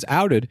 after he was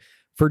outed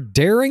for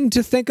daring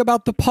to think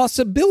about the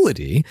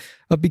possibility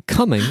of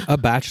becoming a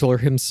bachelor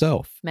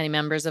himself. Many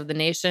members of the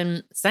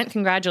nation sent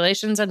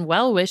congratulations and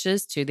well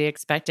wishes to the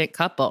expectant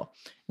couple,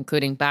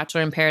 including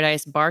Bachelor in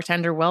Paradise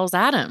bartender Wells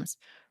Adams,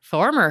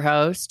 former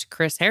host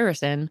Chris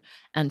Harrison,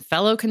 and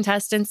fellow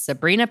contestants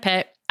Sabrina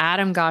Pitt,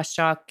 Adam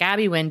Goschalk,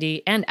 Gabby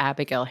Wendy, and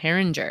Abigail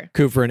Herringer.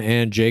 Kufrin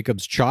and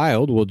Jacob's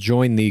child will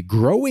join the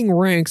growing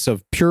ranks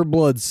of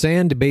pureblood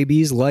sand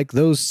babies like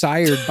those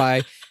sired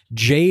by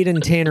Jade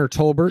and Tanner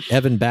Tolbert,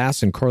 Evan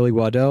Bass and Carly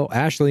Waddell,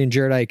 Ashley and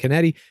Jared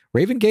Iaconetti,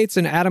 Raven Gates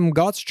and Adam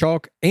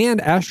Gottschalk, and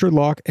Astrid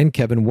Locke and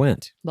Kevin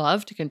Wendt.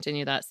 Love to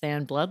continue that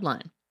sand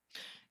bloodline.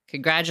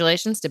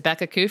 Congratulations to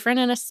Becca Kufrin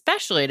and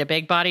especially to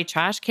big body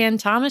trash can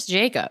Thomas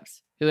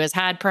Jacobs, who has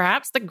had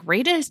perhaps the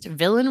greatest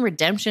villain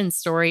redemption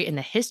story in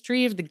the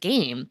history of the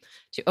game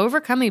to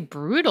overcome a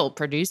brutal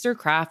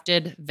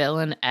producer-crafted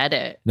villain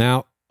edit.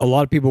 Now, a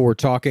lot of people were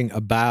talking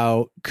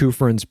about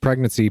Kufrin's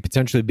pregnancy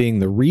potentially being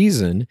the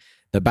reason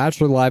the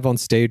Bachelor Live on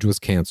Stage was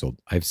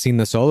canceled. I've seen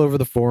this all over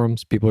the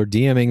forums. People are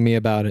DMing me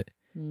about it.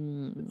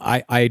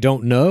 I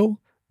don't know,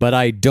 but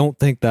I don't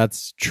think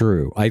that's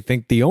true. I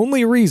think the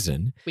only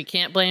reason... We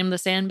can't blame the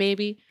sand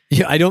baby?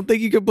 Yeah, I don't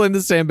think you can blame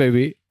the Sand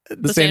Baby.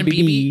 The Sand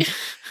Baby.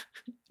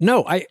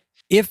 No,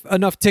 if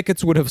enough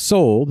tickets would have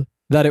sold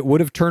that it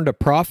would have turned a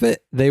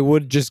profit, they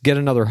would just get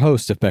another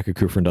host if Becca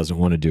Kufrin doesn't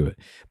want to do it.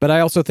 But I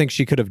also think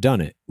she could have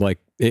done it. Like,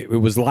 it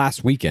was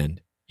last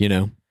weekend, you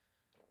know?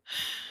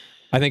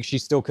 I think she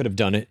still could have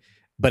done it.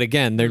 But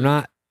again, they're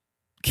not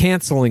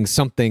canceling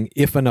something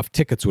if enough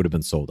tickets would have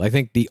been sold. I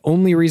think the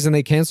only reason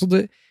they canceled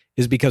it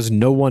is because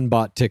no one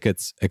bought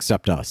tickets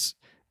except us,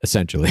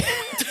 essentially.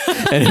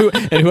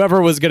 and whoever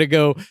was going to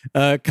go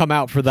come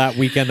out for that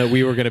weekend that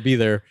we were going to be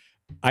there,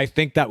 I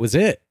think that was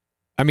it.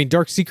 I mean,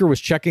 Dark Seeker was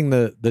checking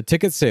the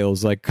ticket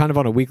sales like kind of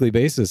on a weekly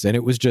basis, and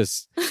it was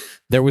just,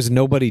 there was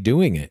nobody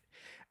doing it.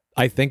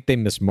 I think they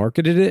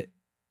mismarketed it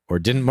or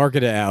didn't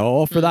market it at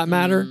all for that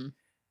matter.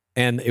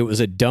 And it was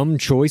a dumb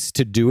choice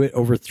to do it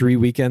over 3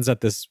 weekends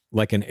at this,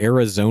 like an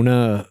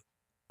Arizona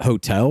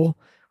hotel.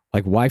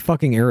 Like, why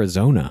fucking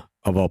Arizona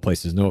of all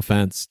places? No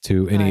offense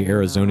to any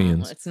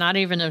Arizonians. It's not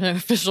even an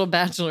official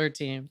Bachelor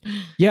team.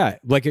 Yeah,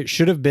 like it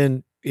should have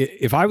been.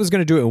 If I was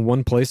going to do it in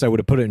one place, I would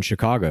have put it in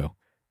Chicago,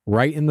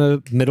 right in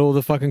the middle of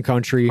the fucking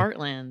country.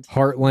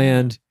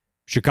 Heartland.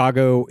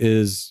 Chicago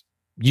is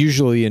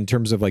usually, in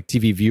terms of like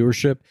TV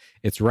viewership,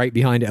 it's right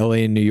behind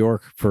LA and New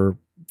York for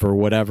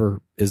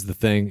whatever is the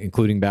thing,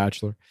 including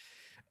Bachelor.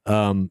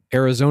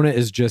 Arizona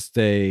is just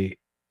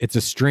it's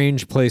a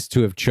strange place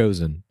to have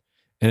chosen,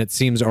 and it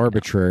seems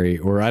arbitrary,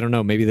 or I don't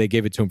know, maybe they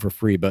gave it to him for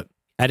free, but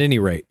at any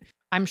rate.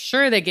 I'm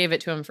sure they gave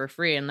it to him for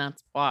free, and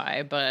that's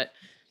why, but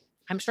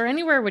I'm sure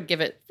anywhere would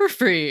give it for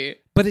free.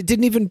 But it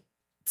didn't even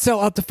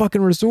sell out the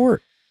fucking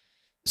resort.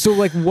 So,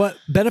 like, what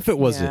benefit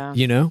was it,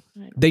 you know?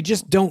 They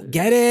just don't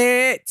get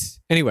it.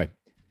 Anyway,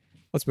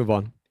 let's move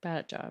on.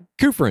 Bad job.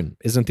 Kufrin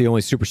isn't the only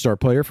superstar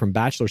player from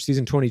Bachelor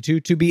Season 22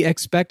 to be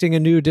expecting a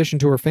new addition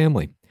to her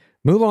family.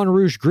 Moulin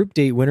Rouge group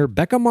date winner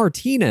Becca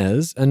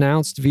Martinez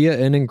announced via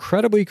an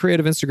incredibly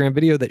creative Instagram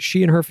video that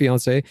she and her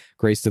fiancé,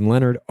 Grayston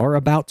Leonard, are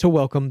about to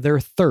welcome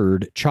their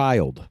third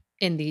child.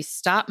 In the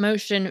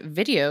stop-motion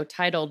video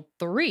titled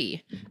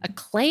 3, a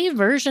clay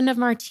version of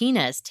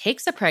Martinez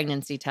takes a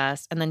pregnancy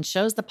test and then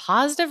shows the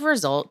positive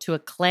result to a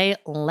clay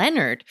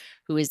Leonard,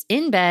 who is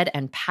in bed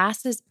and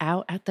passes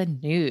out at the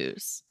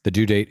news. The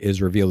due date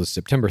is revealed as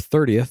September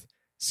 30th.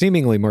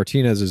 Seemingly,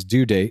 Martinez's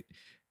due date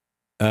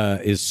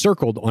is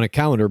circled on a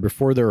calendar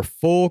before their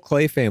full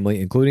clay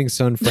family, including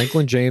son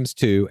Franklin James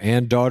 2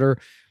 and daughter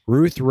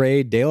Ruth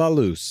Ray De La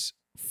Luz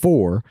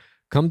 4,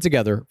 come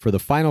together for the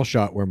final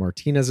shot where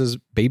Martinez's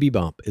baby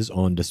bump is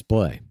on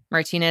display.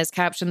 Martinez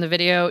captioned the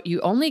video,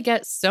 "You only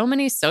get so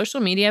many social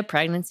media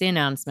pregnancy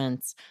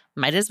announcements.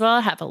 Might as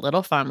well have a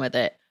little fun with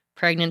it.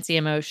 Pregnancy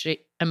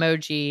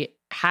emoji,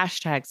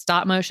 hashtag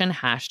stop motion,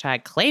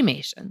 hashtag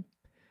claymation."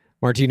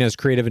 Martinez's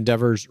creative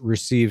endeavors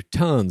received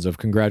tons of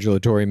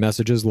congratulatory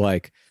messages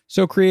like,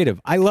 "So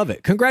creative, I love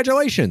it,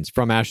 congratulations,"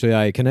 from Ashley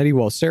Iaconetti,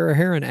 while Sarah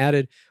Heron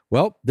added,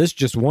 "Well, this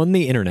just won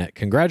the internet.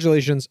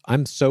 Congratulations,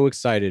 I'm so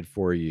excited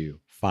for you.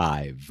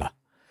 5."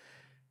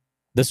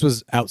 This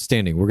was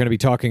outstanding. We're going to be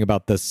talking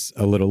about this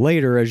a little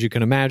later, as you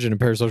can imagine, in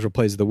Parasocial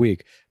Plays of the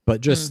Week, but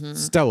just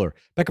stellar.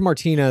 Becca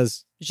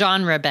Martinez.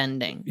 Genre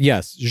bending.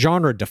 Yes,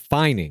 genre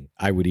defining,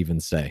 I would even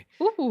say.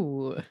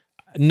 Ooh.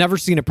 Never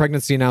seen a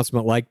pregnancy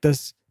announcement like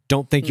this.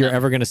 Don't think you're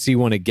ever going to see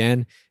one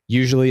again.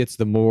 Usually it's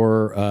the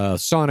more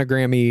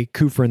sonogrammy,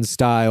 Kufrin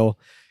style.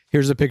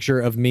 Here's a picture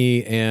of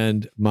me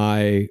and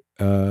my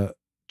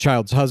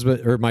child's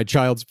husband, or my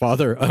child's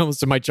father. I almost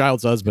said my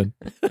child's husband.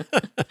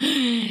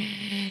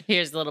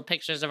 Here's little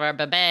pictures of our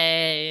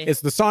baby.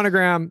 It's the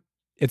sonogram.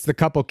 It's the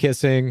couple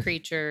kissing.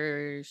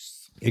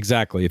 Creatures.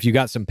 Exactly. If you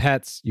got some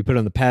pets, you put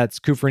on the pets.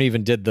 Kufrin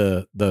even did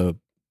the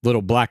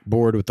little black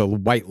board with the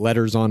white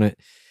letters on it.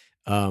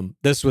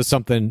 This was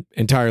something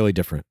entirely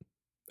different.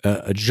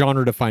 A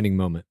genre-defining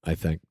moment, I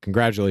think.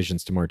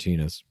 Congratulations to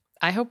Martinez.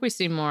 I hope we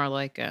see more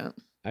like it.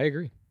 I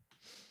agree.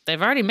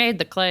 They've already made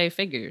the clay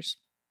figures.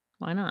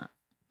 Why not?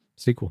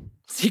 Sequel.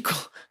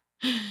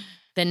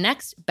 The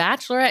next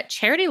Bachelorette,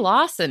 Charity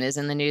Lawson, is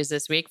in the news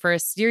this week for a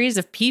series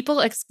of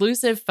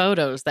people-exclusive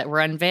photos that were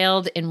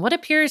unveiled in what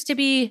appears to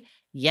be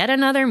yet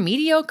another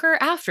mediocre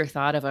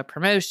afterthought of a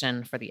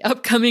promotion for the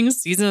upcoming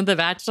season of The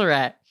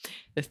Bachelorette.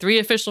 The 3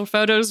 official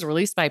photos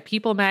released by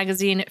People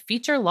magazine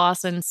feature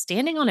Lawson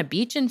standing on a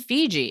beach in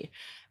Fiji,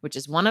 which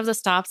is one of the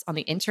stops on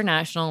the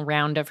international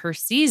round of her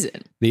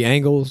season. The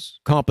angles,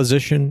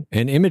 composition,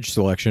 and image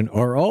selection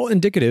are all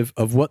indicative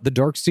of what the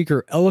Dark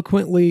Seeker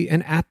eloquently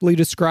and aptly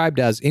described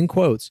as, in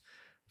quotes,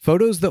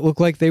 photos that look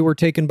like they were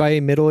taken by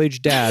a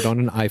middle-aged dad on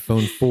an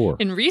iPhone 4.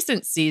 In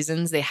recent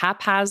seasons, the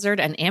haphazard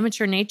and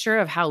amateur nature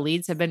of how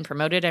leads have been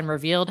promoted and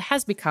revealed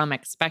has become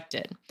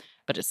expected.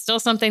 But it's still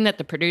something that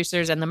the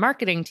producers and the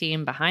marketing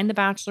team behind The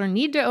Bachelor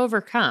need to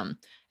overcome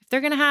if they're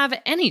going to have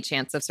any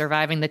chance of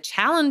surviving the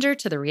challenger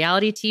to the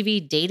reality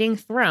TV dating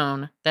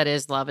throne that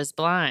is Love is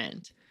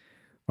Blind.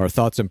 Our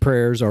thoughts and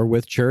prayers are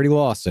with Charity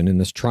Lawson in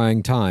this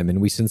trying time, and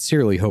we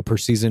sincerely hope her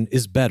season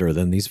is better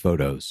than these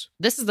photos.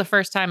 This is the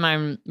first time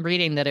I'm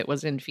reading that it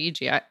was in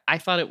Fiji. I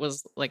thought it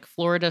was like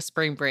Florida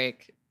spring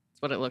break.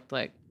 That's what it looked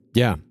like.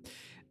 Yeah.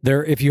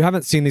 If you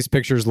haven't seen these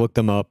pictures, look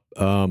them up.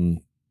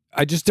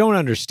 I just don't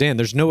understand.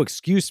 There's no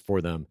excuse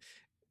for them.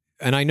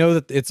 And I know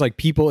that it's like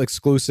people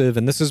exclusive,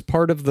 and this is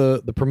part of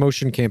the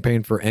promotion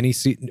campaign for any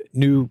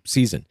new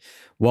season.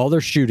 While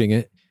they're shooting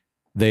it,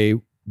 they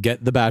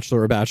get the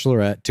bachelor or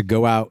bachelorette to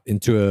go out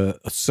into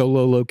a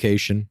solo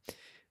location.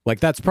 Like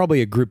that's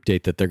probably a group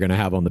date that they're going to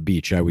have on the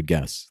beach, I would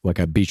guess, like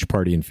a beach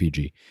party in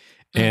Fiji.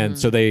 And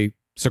so they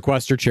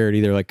sequester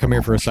Charity. They're like, come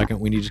here for a second.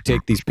 We need to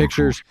take these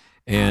pictures,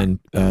 and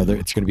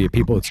it's going to be a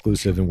people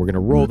exclusive, and we're going to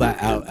roll that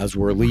out as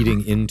we're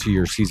leading into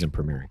your season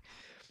premiering.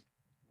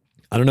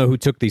 I don't know who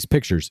took these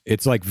pictures.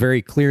 It's like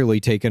very clearly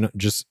taken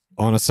just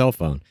on a cell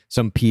phone,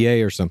 some PA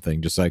or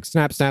something, just like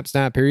snap, snap,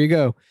 snap. Here you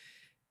go.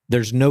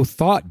 There's no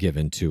thought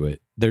given to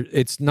it.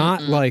 It's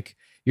not like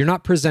you're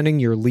not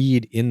presenting your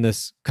lead in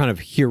this kind of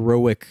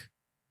heroic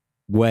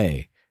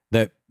way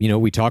that,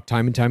 we talk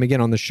time and time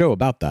again on the show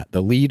about that.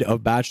 The lead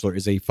of Bachelor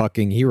is a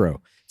fucking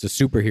hero. It's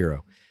a superhero.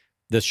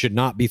 This should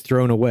not be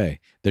thrown away.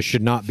 This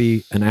should not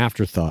be an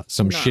afterthought,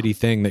 some shitty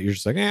thing that you're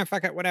just like,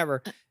 fuck it,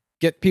 whatever.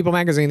 Get People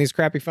Magazine these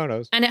crappy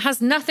photos. And it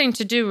has nothing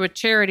to do with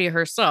Charity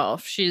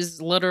herself. She's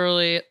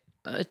literally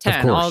a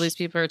 10. All these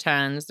people are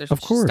 10s. They're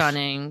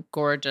stunning,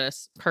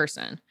 gorgeous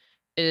person.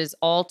 It is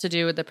all to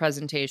do with the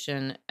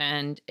presentation.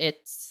 And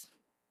it's,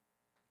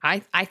 I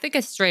think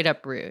it's straight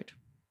up rude.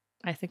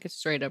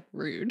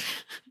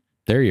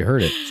 There, you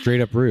heard it.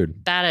 Straight up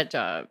rude. Bad at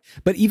job.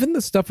 But even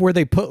the stuff where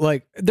they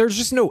put there's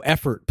just no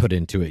effort put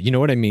into it. You know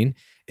what I mean?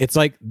 It's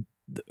like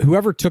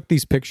whoever took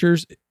these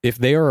pictures, if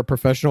they are a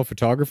professional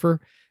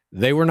photographer,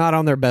 they were not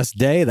on their best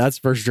day, that's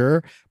for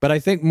sure. But I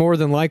think more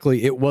than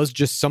likely it was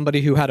just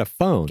somebody who had a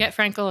phone. Get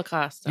Franco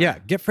Lacoste. Yeah,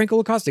 get Franco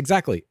Lacoste,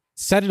 exactly.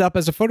 Set it up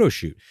as a photo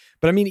shoot.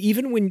 But I mean,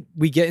 even when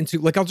we get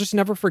into, I'll just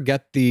never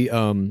forget the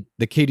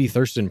Katie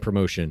Thurston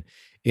promotion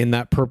in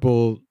that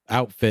purple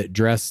outfit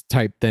dress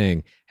type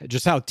thing,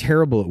 just how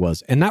terrible it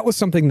was. And that was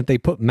something that they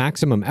put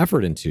maximum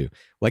effort into.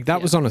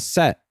 That was on a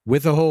set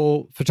with a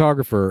whole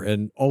photographer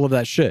and all of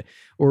that shit.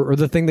 Or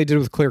the thing they did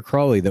with Claire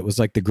Crawley that was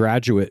like the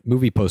Graduate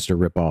movie poster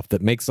ripoff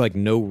that makes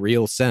no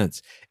real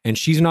sense. And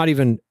she's not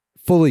even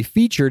fully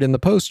featured in the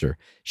poster.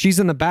 She's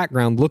in the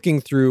background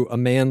looking through a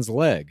man's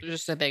leg.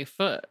 Just a big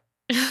foot.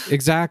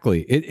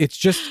 Exactly. It's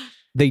just,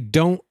 they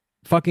don't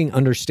fucking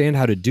understand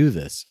how to do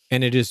this.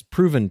 And it is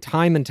proven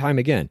time and time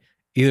again.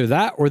 Either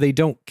that or they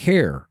don't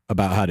care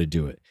about how to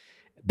do it.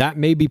 That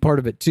may be part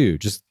of it too.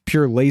 Just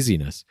pure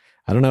laziness.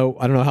 I don't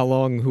know how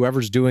long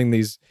whoever's doing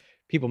these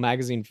People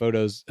Magazine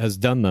photos has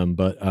done them,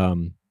 but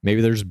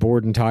maybe they're just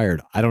bored and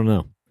tired. I don't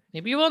know.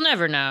 Maybe we'll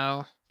never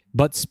know.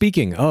 But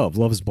speaking of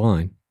Love is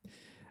Blind,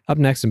 up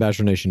next in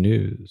Bachelor Nation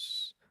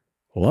News,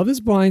 Love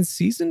is Blind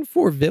Season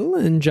 4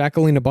 villain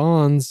Jacqueline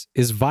Bonds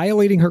is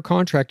violating her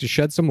contract to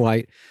shed some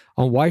light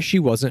on why she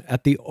wasn't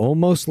at the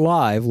almost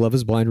live Love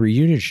is Blind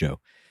reunion show.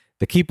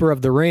 The keeper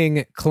of the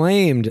ring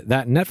claimed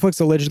that Netflix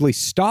allegedly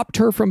stopped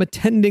her from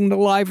attending the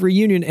live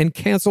reunion and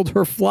canceled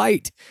her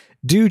flight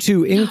due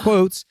to, in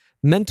quotes,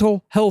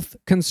 mental health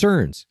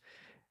concerns.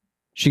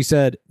 She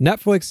said,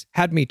 Netflix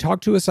had me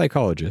talk to a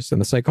psychologist,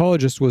 and the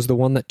psychologist was the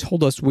one that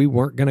told us we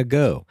weren't going to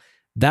go.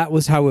 That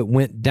was how it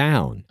went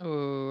down.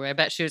 Oh, I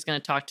bet she was going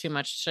to talk too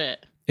much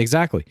shit.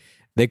 Exactly.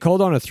 They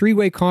called on a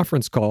 3-way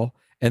conference call,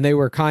 and they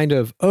were kind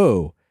of,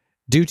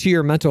 due to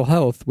your mental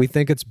health, we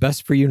think it's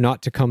best for you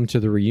not to come to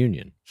the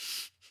reunion.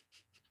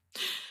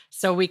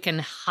 So we can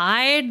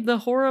hide the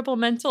horrible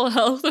mental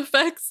health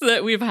effects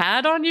that we've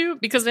had on you?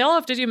 Because they all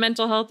have to do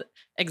mental health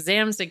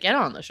exams to get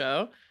on the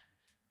show.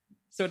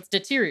 So it's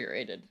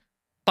deteriorated.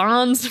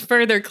 Bonds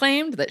further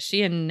claimed that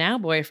she and now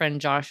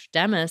boyfriend Josh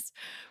Demas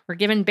were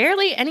given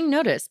barely any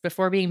notice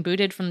before being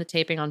booted from the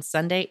taping on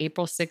Sunday,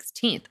 April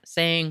 16th,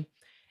 saying,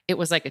 it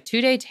was like a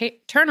 2-day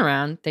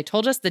turnaround. They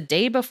told us the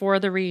day before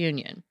the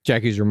reunion.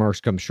 Jackie's remarks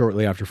come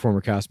shortly after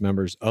former cast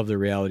members of the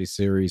reality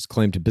series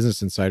claimed to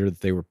Business Insider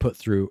that they were put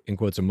through, in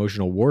quotes,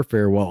 emotional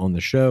warfare while on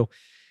the show.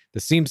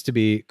 This seems to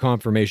be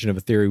confirmation of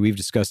a theory we've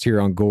discussed here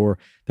on Gore,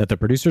 that the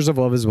producers of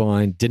Love is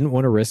Blind didn't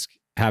want to risk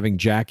having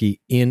Jackie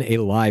in a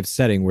live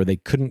setting where they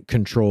couldn't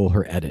control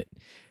her edit.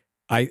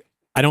 I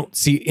don't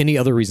see any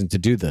other reason to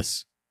do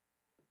this.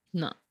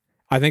 No.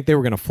 I think they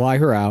were going to fly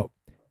her out.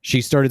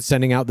 She started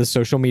sending out this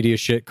social media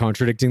shit,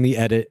 contradicting the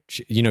edit.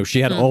 She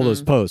had all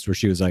those posts where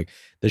she was like,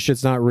 this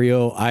shit's not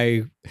real.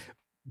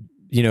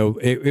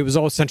 It was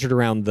all centered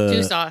around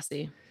too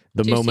saucy.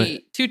 The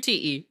moment. Too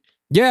TE.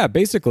 Yeah,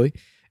 basically.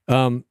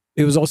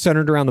 It was all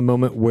centered around the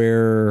moment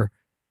where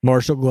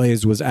Marshall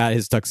Glaze was at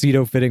his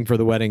tuxedo fitting for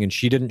the wedding and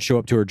she didn't show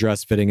up to her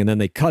dress fitting. And then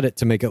they cut it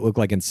to make it look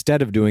like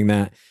instead of doing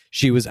that,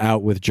 she was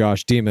out with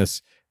Josh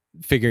Demas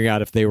figuring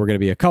out if they were going to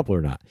be a couple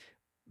or not.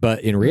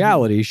 But in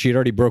reality, she had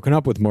already broken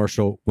up with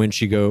Marshall when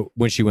she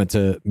went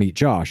to meet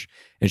Josh,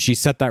 and she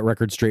set that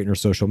record straight in her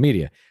social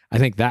media. I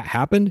think that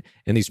happened,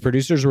 and these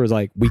producers were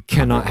like, we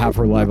cannot have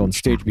her live on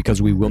stage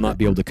because we will not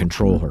be able to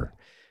control her.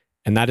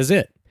 And that is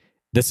it.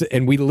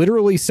 And we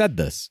literally said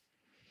this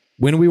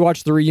when we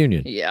watched the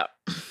reunion. Yeah.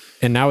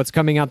 And now it's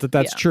coming out that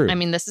that's true. I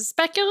mean, this is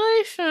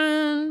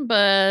speculation,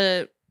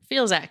 but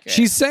feels accurate.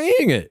 She's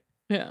saying it.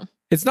 Yeah.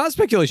 It's not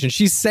speculation.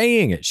 She's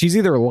saying it. She's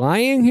either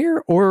lying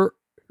here or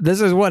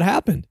this is what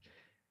happened.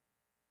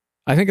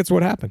 I think it's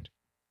what happened.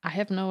 I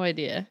have no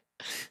idea.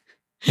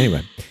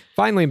 Anyway,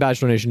 finally in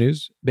Bachelor Nation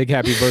news, big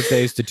happy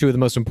birthdays to two of the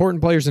most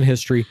important players in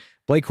history.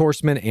 Blake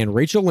Horstman and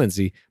Rachel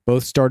Lindsay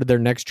both started their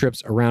next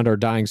trips around our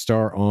dying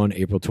star on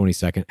April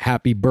 22nd.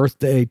 Happy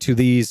birthday to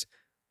these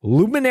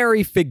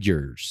luminary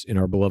figures in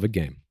our beloved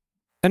game.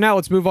 And now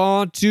let's move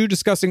on to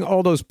discussing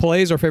all those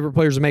plays our favorite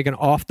players are making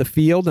off the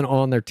field and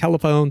on their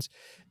telephones.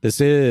 This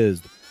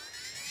is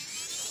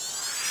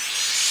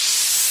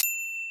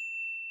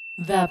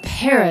the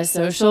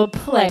parasocial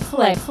play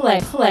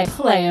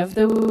of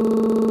the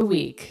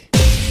week.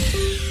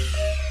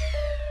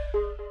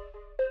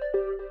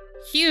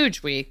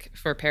 Huge week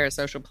for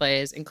parasocial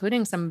plays,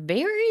 including some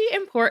very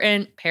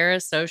important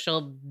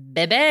parasocial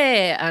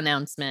bebe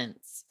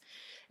announcements.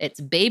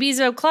 It's Baby's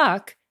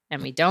O'Clock,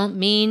 and we don't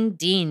mean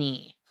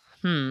Deanie.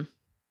 Damn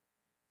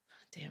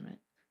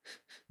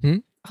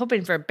it.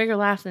 Hoping for a bigger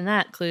laugh than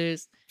that,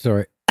 Clues.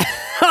 Sorry.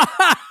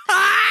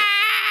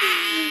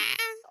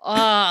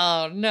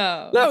 Oh,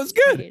 no. That was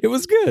good. It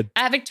was good.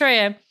 At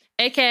Victoria,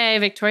 a.k.a.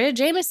 Victoria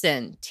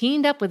Jameson,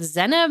 teamed up with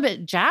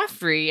Zenab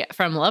Jaffrey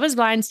from Love is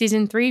Blind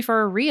Season 3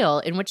 for a reel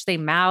in which they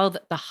mouth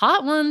the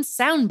Hot Ones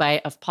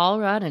soundbite of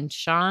Paul Rudd and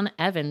Sean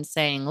Evans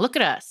saying, "Look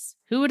at us.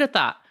 Who would have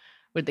thought?"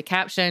 with the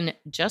caption,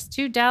 "Just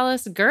two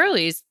Dallas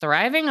girlies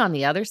thriving on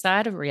the other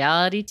side of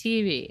reality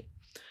TV."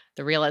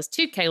 The reel has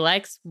 2K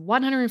likes,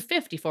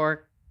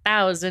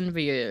 154,000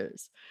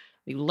 views.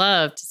 We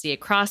love to see a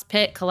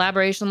cross-pit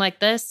collaboration like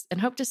this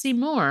and hope to see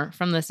more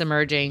from this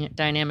emerging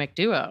dynamic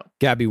duo.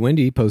 Gabby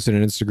Wendy posted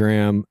an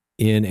Instagram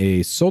in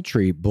a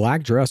sultry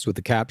black dress with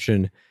the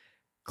caption,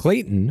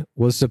 "Clayton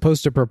was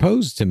supposed to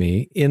propose to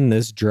me in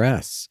this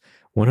dress."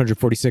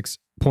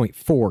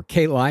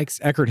 146.4K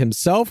likes. Eckert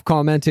himself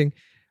commenting,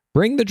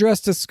 "Bring the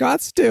dress to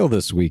Scottsdale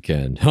this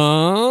weekend."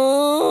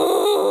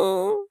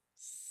 Huh?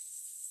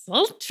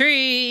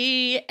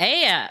 Sultry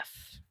AF.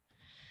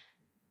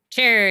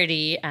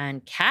 Charity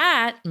and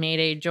Kat made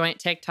a joint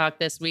TikTok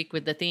this week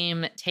with the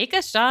theme, "Take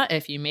a shot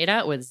if you made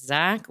out with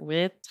Zach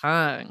with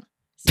tongue."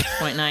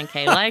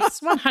 6.9K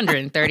likes,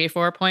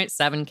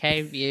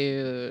 134.7K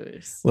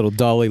views. Little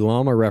Dalai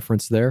Lama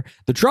reference there.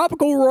 The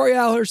Tropical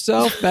Royale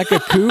herself, Becca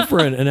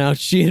Kufrin,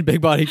 announced she and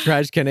Big Body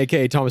Trash Can,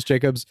 a.k.a. Thomas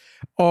Jacobs,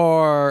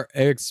 are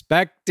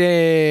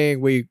expecting.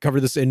 We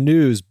covered this in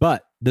news,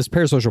 but this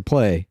parasocial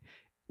play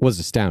was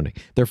astounding.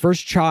 Their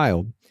first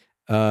child,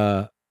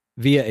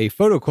 via a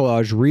photo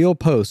collage reel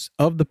post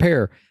of the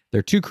pair,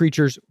 their two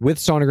creatures with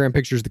sonogram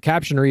pictures. The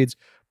caption reads,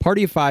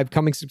 "Party of 5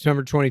 coming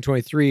September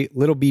 2023.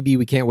 Little BB,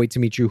 we can't wait to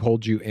meet you,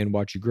 hold you, and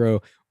watch you grow.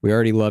 We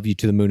already love you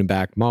to the moon and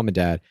back. Mom and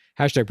dad.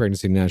 Hashtag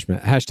pregnancy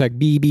announcement. Hashtag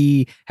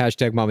BB.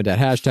 Hashtag mom and dad.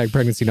 Hashtag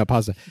pregnancy not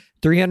pasta."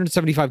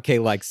 375K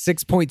likes,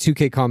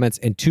 6.2K comments,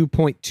 and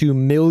 2.2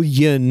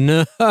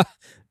 million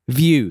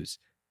views.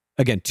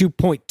 Again,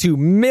 2.2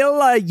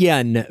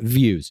 million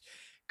views.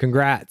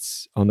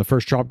 Congrats on the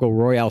first Tropical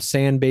Royale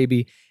Sand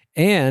Baby.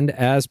 And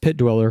as pit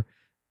dweller,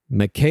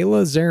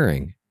 Michaela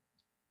Zering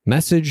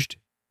messaged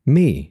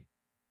me,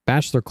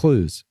 Bachelor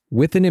Clues,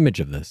 with an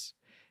image of this.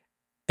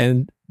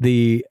 And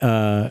the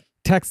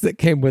text that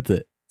came with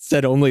it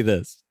said only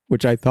this,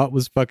 which I thought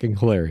was fucking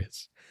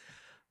hilarious.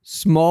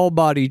 "Small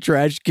body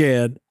trash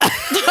can."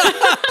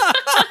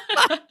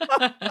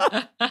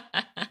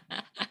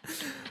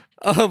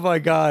 Oh my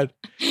God.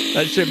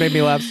 That shit made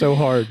me laugh so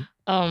hard.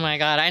 Oh my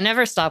God. I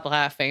never stop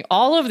laughing.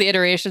 All of the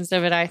iterations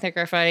of it I think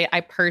are funny.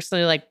 I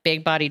personally like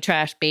Big Body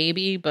Trash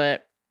Baby,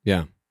 but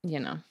yeah, you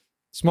know.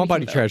 Small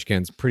body trash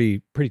can's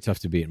pretty tough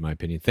to beat in my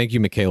opinion. Thank you,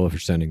 Michaela, for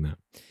sending that.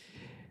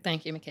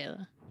 Thank you,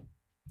 Michaela.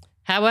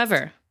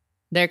 However,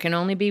 there can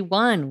only be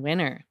one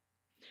winner.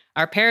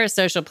 Our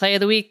parasocial play of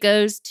the week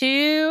goes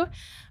to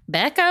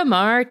Becca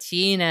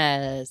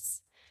Martinez.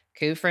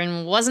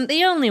 Kufrin wasn't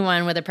the only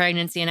one with a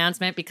pregnancy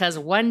announcement because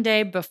one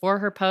day before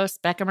her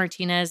post, Becca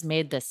Martinez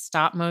made this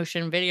stop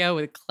motion video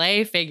with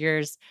clay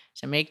figures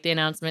to make the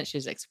announcement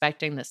she's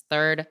expecting this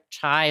third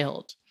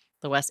child.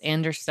 The Wes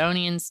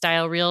Andersonian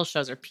style reel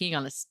shows her peeing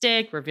on a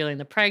stick, revealing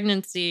the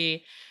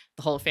pregnancy,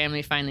 the whole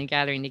family finally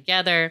gathering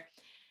together.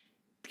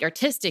 The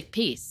artistic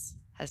piece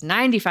has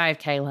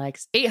 95K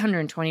likes,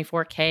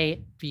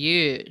 824K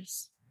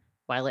views.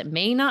 While it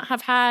may not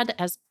have had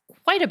as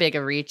quite a big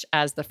a reach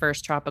as the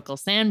first Tropical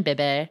Sand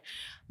Bebe,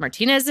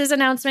 Martinez's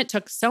announcement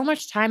took so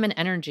much time and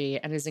energy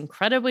and is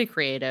incredibly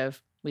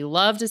creative. We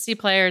love to see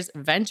players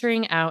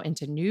venturing out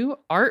into new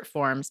art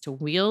forms to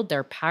wield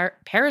their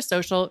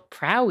parasocial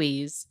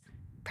prowesses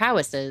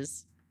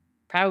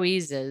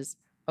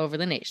over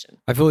the nation.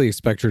 I fully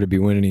expect her to be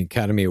winning the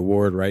Academy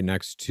Award right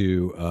next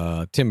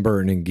to Tim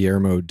Burton and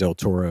Guillermo del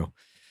Toro,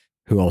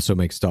 who also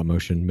makes stop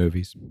motion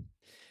movies.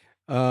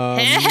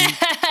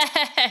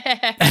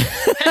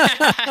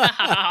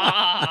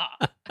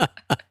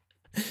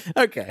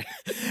 Okay,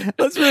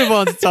 let's move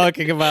on to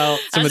talking about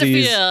some of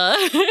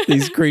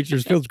these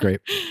creatures. Feels great.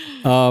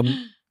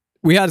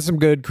 We had some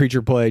good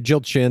creature play.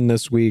 Jill Chin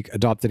this week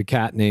adopted a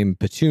cat named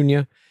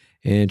Petunia,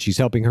 and she's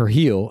helping her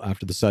heal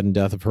after the sudden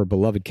death of her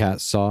beloved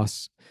cat,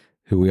 Sauce,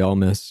 who we all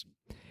miss.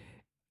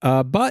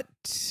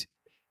 But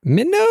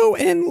Minnow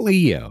and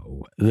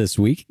Leo this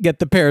week get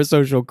the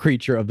parasocial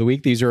creature of the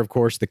week. These are, of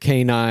course, the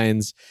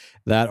canines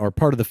that are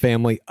part of the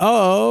family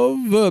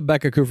of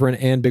Becca Kufrin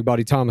and Big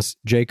Body Thomas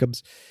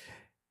Jacobs.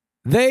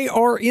 They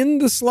are in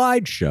the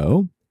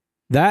slideshow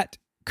that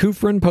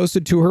Kufrin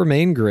posted to her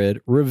main grid,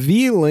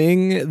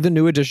 revealing the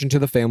new addition to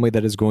the family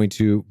that is going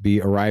to be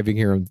arriving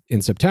here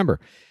in September.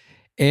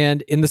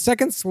 And in the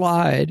second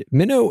slide,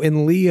 Minnow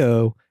and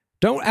Leo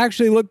don't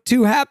actually look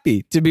too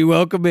happy to be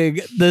welcoming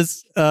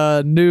this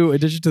new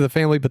addition to the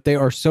family, but they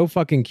are so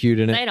fucking cute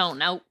in it. They don't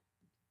know.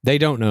 They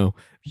don't know.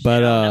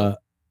 But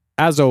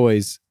as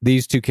always,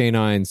 these two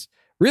canines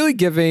really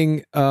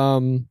giving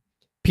Pinot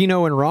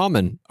and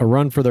Ramen a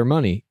run for their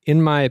money,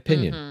 in my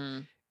opinion. Mm-hmm.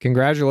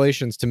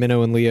 Congratulations to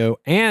Minnow and Leo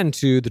and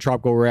to the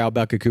Tropical Royale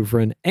Becca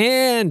Kufrin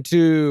and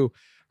to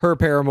her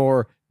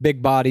paramour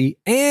Big Body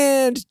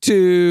and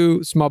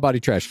to Small Body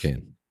Trash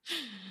Can.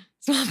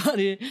 Small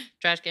Body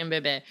Trash Can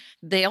Baby.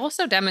 They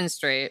also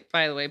demonstrate,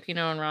 by the way,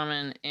 Pinot and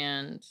Ramen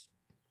and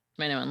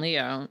Minnow and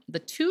Leo, the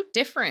two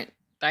different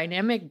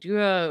dynamic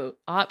duo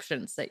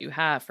options that you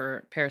have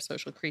for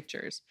parasocial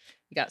creatures.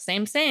 You got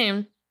same,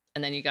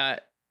 and then you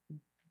got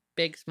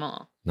big,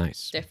 small.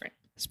 Nice. Different.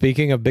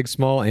 Speaking of big,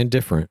 small, and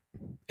different,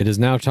 it is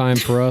now time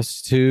for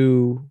us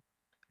to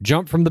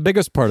jump from the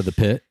biggest part of the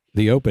pit,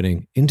 the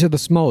opening, into the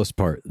smallest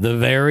part, the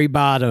very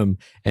bottom,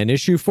 and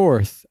issue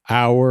forth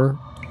our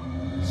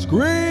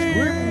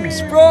Screams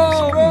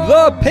from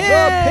the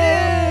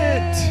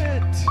Pit!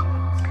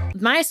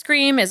 My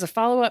Scream is a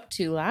follow-up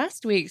to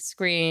last week's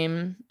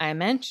Scream. I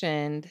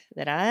mentioned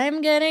that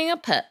I'm getting a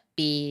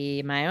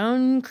puppy, my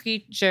own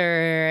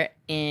creature,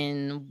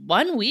 in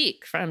 1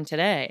 week from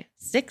today,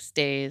 6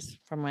 days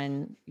from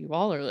when you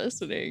all are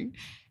listening.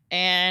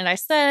 And I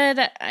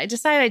decided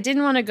I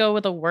didn't want to go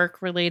with a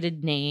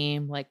work-related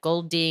name like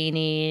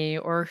Goldini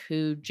or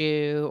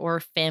Hooju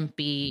or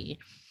Fimpy.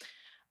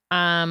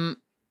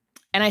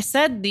 And I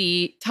said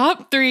the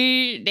top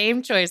 3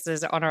 name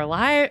choices on our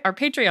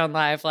Patreon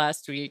live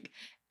last week.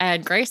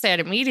 And Grace said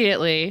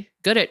immediately,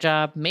 good at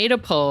job, made a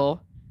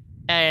poll.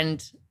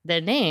 And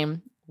the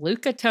name,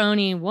 Luca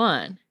Toni,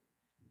 won.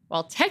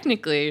 Well,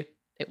 technically,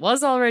 it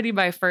was already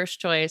my first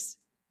choice.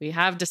 We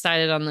have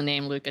decided on the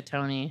name Luca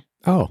Toni.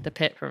 Oh. The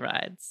Pit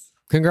provides.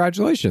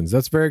 Congratulations.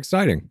 That's very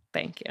exciting.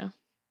 Thank you.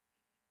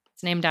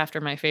 It's named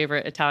after my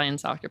favorite Italian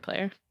soccer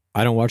player.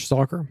 I don't watch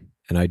soccer,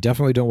 and I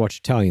definitely don't watch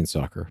Italian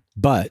soccer,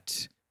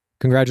 but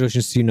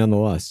congratulations to you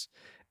nonetheless.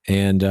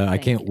 And I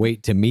can't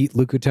wait to meet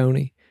Luca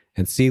Toni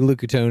and see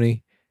Luca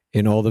Toni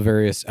in all the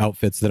various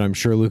outfits that I'm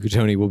sure Luca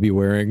Toni will be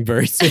wearing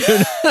very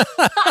soon.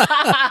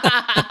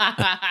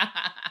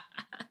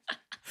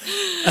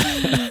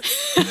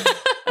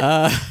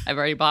 I've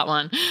already bought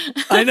one.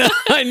 I know.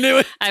 I knew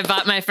it. I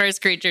bought my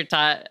first creature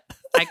tot.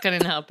 I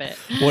couldn't help it.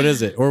 What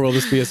is it? Or will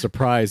this be a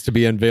surprise to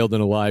be unveiled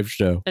in a live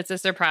show? It's a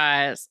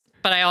surprise.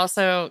 But I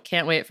also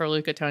can't wait for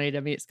Luca Toni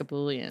to meet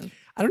Scabulian.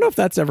 I don't know if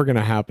that's ever going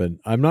to happen.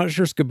 I'm not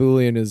sure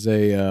Scabulian is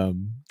a...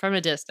 From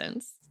a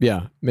distance.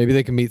 Yeah, maybe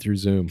they can meet through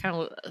Zoom. Kind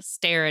of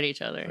stare at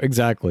each other.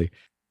 Exactly.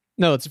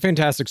 No, it's a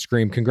fantastic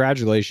Scream.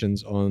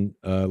 Congratulations on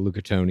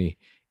Luca Toni.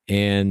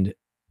 And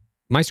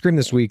my Scream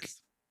this week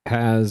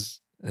has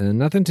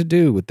nothing to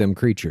do with them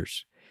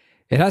creatures.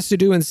 It has to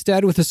do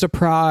instead with a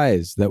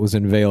surprise that was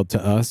unveiled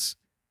to us,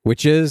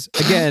 which is,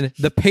 again,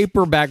 the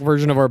paperback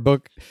version of our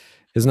book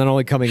is not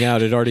only coming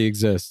out, it already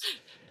exists.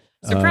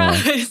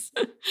 Surprise!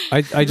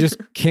 I just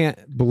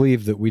can't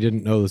believe that we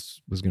didn't know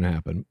this was going to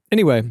happen.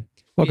 Anyway,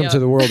 welcome to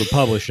the world of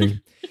publishing.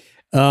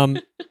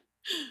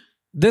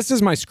 This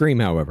is my Scream,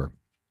 however.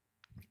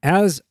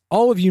 As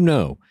all of you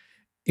know,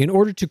 in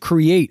order to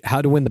create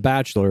How to Win the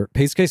Bachelor,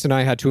 Pace Case and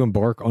I had to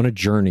embark on a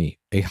journey,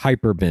 a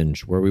hyper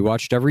binge, where we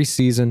watched every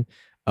season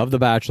of The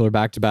Bachelor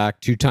back to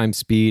back, 2x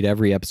speed,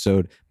 every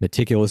episode,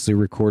 meticulously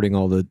recording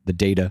all the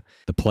data,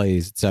 the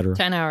plays, etc.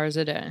 10 hours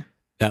a day.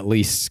 At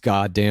least,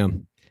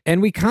 goddamn. And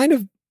we kind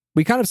of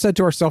said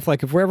to ourselves,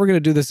 like, if we're ever going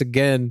to do this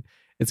again,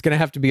 it's going to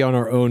have to be on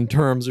our own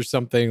terms or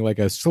something, like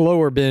a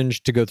slower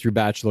binge to go through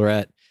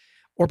Bachelorette.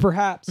 Or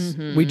perhaps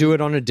we do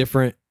it on a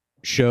different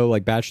show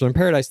like Bachelor in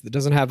Paradise that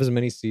doesn't have as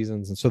many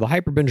seasons. And so the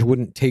hyper binge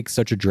wouldn't take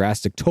such a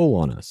drastic toll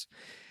on us.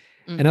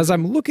 And as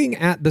I'm looking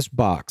at this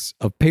box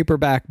of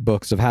paperback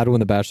books of How to Win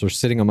the Bachelor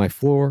sitting on my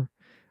floor,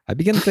 I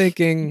begin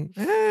thinking,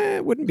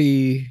 it wouldn't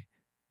be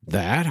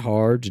that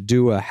hard to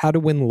do a How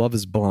to Win Love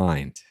is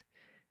Blind.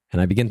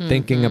 And I begin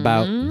thinking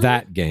about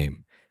that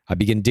game. I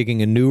begin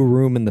digging a new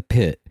room in the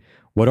pit.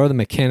 What are the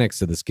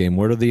mechanics of this game?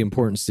 What are the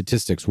important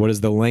statistics? What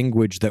is the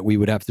language that we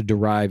would have to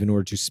derive in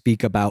order to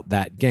speak about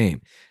that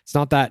game? It's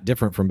not that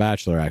different from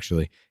Bachelor,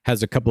 actually.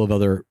 Has a couple of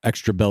other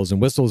extra bells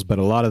and whistles, but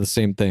a lot of the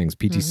same things,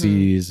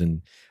 PTCs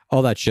and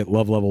all that shit,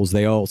 love levels,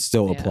 they all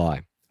still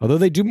apply. Although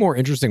they do more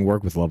interesting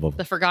work with love levels.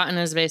 The Forgotten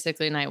is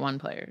basically night one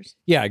players.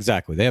 Yeah,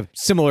 exactly. They have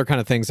similar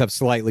kind of things, have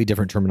slightly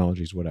different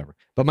terminologies, whatever.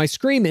 But my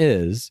Scream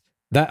is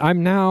that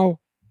I'm now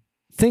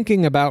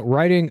thinking about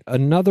writing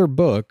another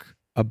book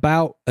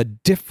about a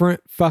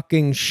different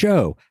fucking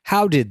show.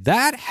 How did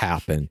that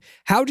happen?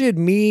 How did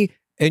me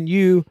and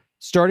you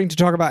starting to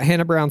talk about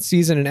Hannah Brown's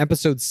season in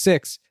episode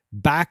 6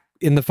 back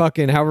in the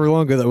fucking however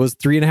long ago that was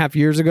 3.5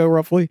 years ago,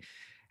 roughly?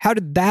 How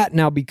did that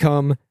now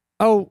become,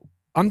 oh,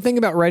 I'm thinking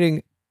about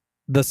writing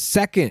the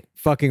second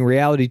fucking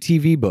reality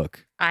TV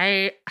book?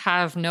 I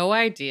have no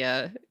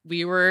idea.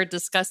 We were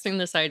discussing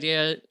this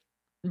idea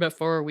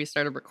before we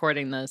started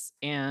recording this,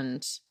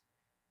 and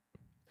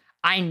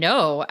I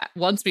know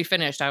once we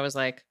finished How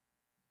to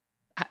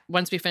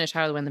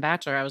Win the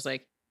Bachelor, I was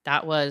like,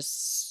 that was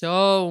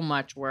so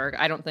much work.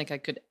 I don't think I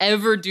could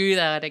ever do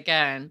that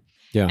again.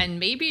 Yeah. And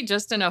maybe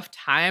just enough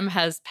time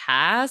has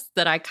passed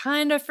that I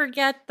kind of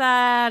forget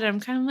that. I'm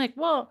kind of like,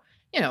 well,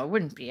 it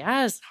wouldn't be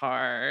as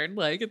hard.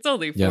 Like, it's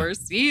only 4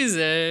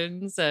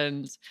 seasons.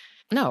 And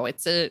no,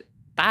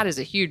 that is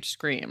a huge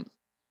scream.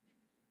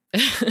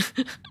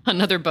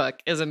 Another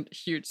book is a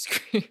huge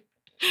scream.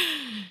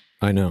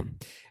 I know.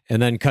 And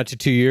then cut to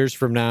 2 years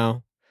from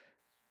now,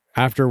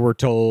 after we're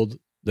told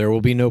there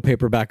will be no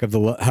paperback of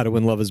the How to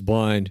Win Love is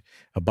Blind,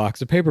 a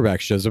box of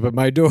paperbacks shows up at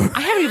my door.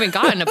 I haven't even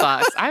gotten a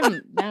box.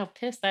 I'm now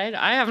pissed.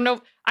 I have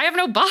no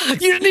box. You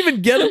didn't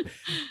even get them?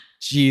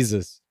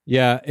 Jesus.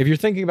 Yeah, if you're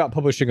thinking about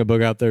publishing a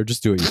book out there,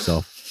 just do it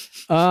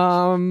yourself.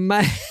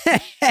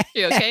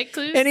 You okay,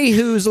 Clues? Any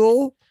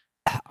hoozle.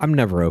 I'm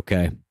never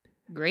okay.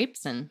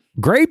 Grapeson.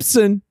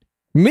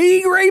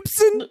 Me,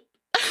 Grapeson?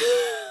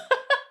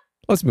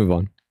 Let's move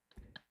on.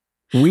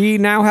 We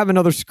now have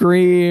another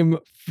scream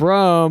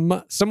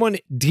from someone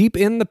deep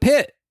in the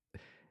pit.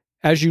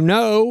 As you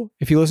know,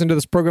 if you listen to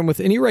this program with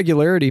any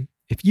regularity,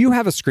 if you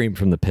have a scream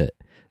from the pit,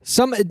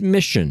 some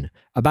admission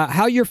about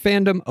how your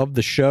fandom of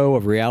the show,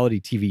 of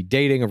reality TV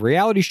dating, of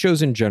reality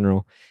shows in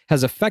general,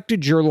 has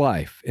affected your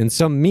life in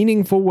some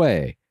meaningful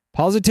way,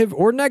 positive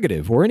or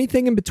negative, or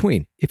anything in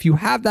between. If you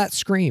have that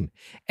scream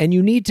and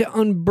you need to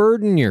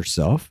unburden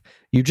yourself,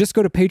 you just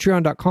go to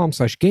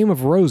patreon.com/Game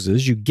of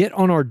Roses. You get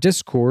on our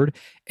Discord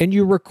and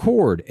you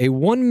record a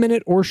 1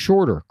 minute or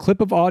shorter clip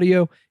of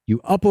audio. You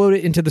upload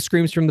it into the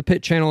Screams from the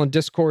Pit channel on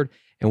Discord,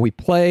 and we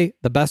play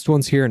the best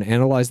ones here and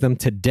analyze them.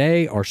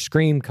 Today, our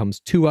scream comes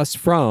to us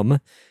from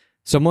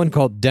someone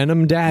called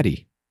Denim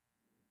Daddy.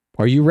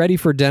 Are you ready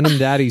for Denim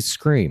Daddy's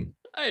scream?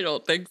 I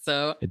don't think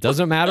so. It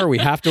doesn't matter. We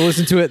have to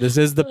listen to it. This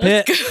is the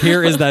pit.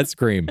 Here is that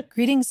scream.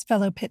 Greetings,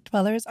 fellow pit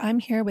dwellers. I'm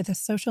here with a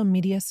social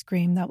media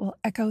scream that will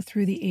echo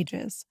through the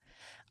ages.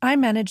 I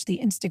manage the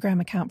Instagram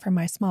account for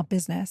my small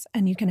business,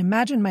 and you can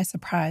imagine my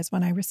surprise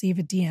when I receive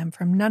a DM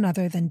from none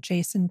other than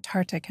Jason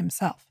Tartick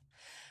himself.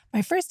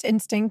 My first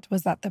instinct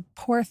was that the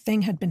poor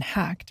thing had been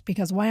hacked,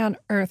 because why on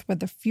earth would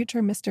the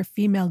future Mr.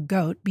 Female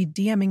Goat be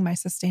DMing my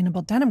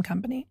sustainable denim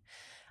company?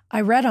 I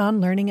read on,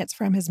 learning it's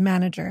from his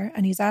manager,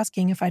 and he's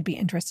asking if I'd be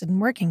interested in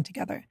working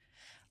together.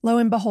 Lo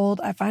and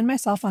behold, I find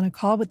myself on a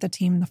call with the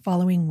team the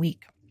following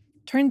week.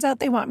 Turns out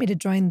they want me to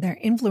join their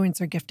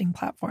influencer gifting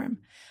platform.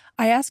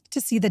 I asked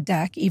to see the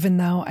deck, even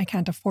though I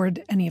can't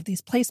afford any of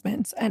these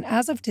placements, and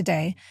as of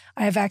today,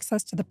 I have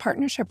access to the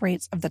partnership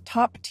rates of the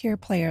top-tier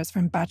players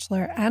from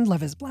Bachelor and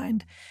Love is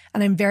Blind,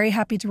 and I'm very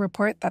happy to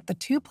report that the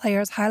 2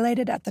 players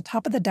highlighted at the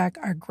top of the deck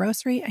are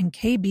Grocery and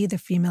KB the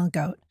Female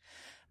Goat.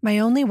 My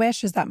only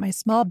wish is that my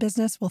small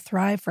business will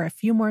thrive for a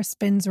few more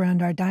spins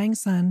around our dying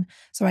sun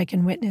so I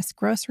can witness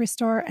Grocery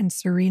Store and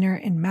Serena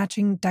in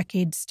matching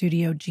Decade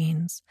Studio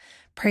jeans.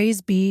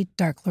 Praise be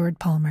Dark Lord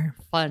Palmer.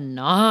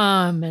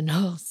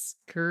 Phenomenal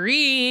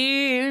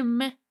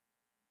scream.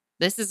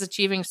 This is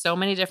achieving so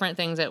many different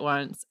things at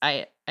once.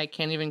 I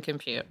can't even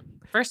compute.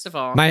 First of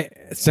all, My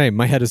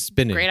head is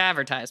spinning. great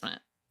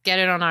advertisement. Get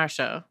it on our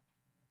show.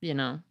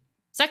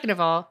 Second of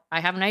all,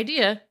 I have an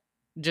idea.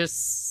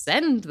 Just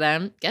send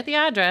them, get the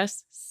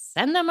address,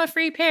 send them a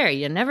free pair.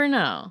 You never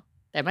know.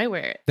 They might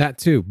wear it. That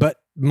too. But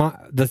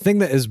the thing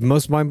that is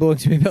most mind-blowing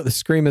to me about the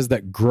scream is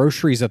that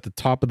Grocery's at the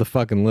top of the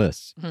fucking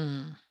list.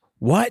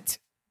 What?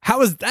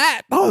 How is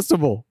that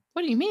possible?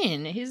 What do you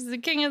mean? He's the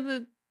king of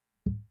the...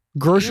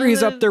 Grocery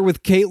is up there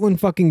with Caitlin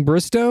fucking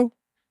Bristow?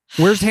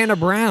 Where's Hannah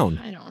Brown?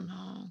 I don't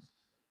know.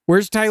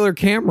 Where's Tyler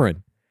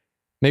Cameron?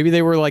 Maybe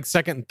they were like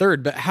second and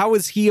third, but how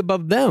is he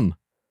above them?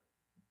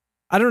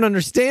 I don't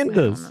understand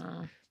this. Don't know.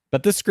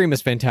 But this scream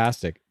is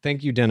fantastic.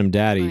 Thank you, Denim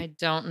Daddy. I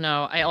don't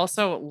know. I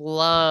also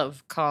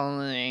love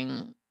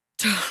calling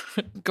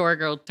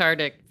Gorgirl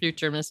Tardick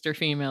future Mr.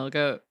 Female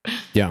Goat.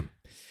 Yeah.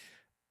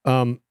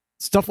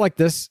 Stuff like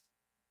this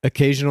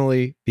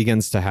occasionally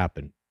begins to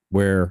happen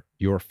where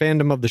your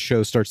fandom of the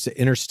show starts to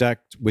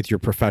intersect with your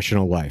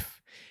professional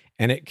life.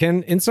 And it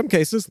can, in some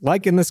cases,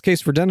 like in this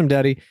case for Denim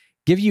Daddy,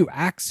 give you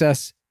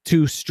access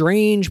to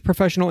strange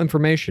professional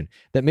information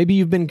that maybe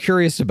you've been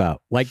curious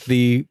about, like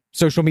the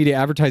social media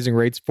advertising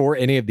rates for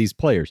any of these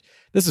players.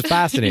 This is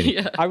fascinating.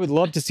 Yeah. I would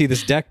love to see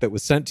this deck that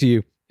was sent to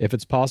you if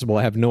it's possible.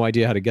 I have no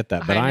idea how to get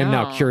that, but I am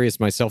now know. curious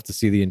myself to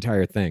see the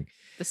entire thing.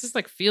 This is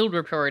like field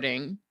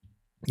reporting.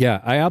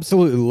 Yeah, I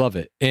absolutely love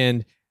it.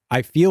 And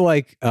I feel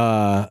like,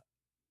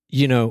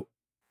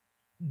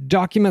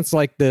 documents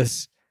like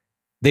this,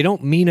 they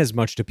don't mean as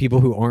much to people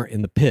who aren't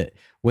in the pit.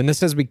 When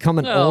this has become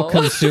an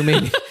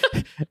all-consuming...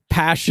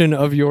 passion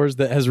of yours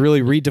that has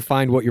really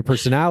redefined what your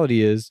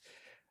personality is,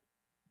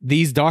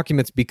 these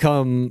documents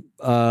become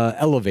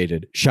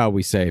elevated, shall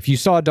we say. If you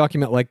saw a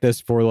document like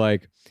this for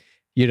like,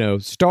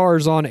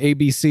 stars on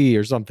ABC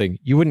or something,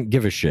 you wouldn't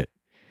give a shit.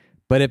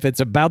 But if it's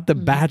about The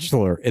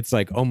Bachelor, it's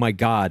like, oh my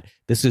God,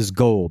 this is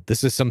gold.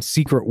 This is some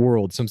secret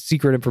world, some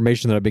secret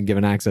information that I've been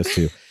given access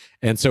to.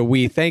 And so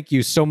we thank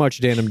you so much,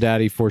 Dan and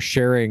Daddy, for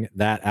sharing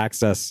that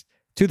access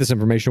to this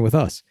information with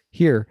us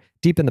here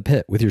deep in the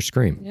pit with your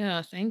Scream.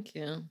 Yeah, thank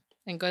you.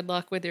 And good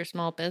luck with your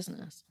small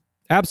business.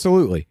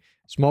 Absolutely.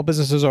 Small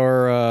businesses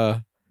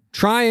are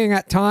trying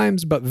at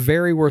times, but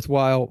very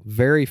worthwhile,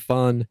 very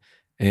fun,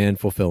 and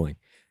fulfilling.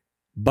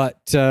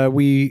 But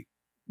we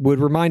would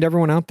remind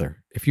everyone out there,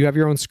 if you have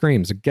your own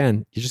Screams,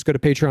 again, you just go to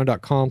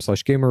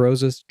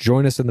patreon.com/gameofroses,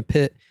 join us in the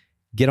pit,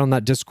 get on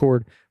that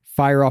Discord,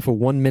 fire off a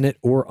 1 minute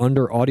or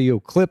under audio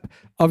clip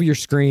of your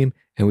Scream,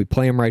 and we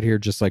play them right here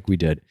just like we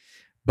did.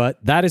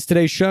 But that is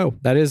today's show.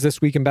 That is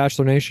This Week in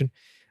Bachelor Nation.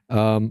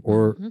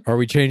 Or are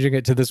we changing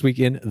it to This Week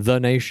in The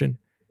Nation?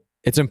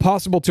 It's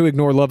impossible to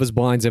ignore Love is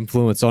Blind's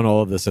influence on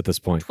all of this at this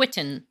point.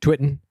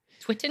 Twitten.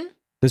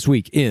 This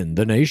Week in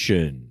The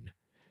Nation.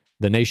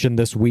 The Nation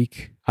this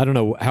week. I don't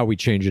know how we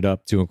change it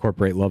up to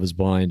incorporate Love is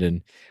Blind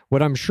and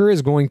what I'm sure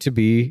is going to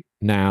be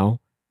now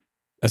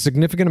a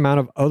significant amount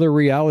of other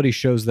reality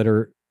shows that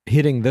are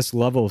hitting this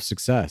level of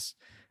success,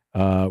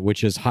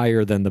 which is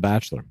higher than The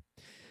Bachelor.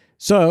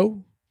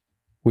 So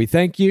we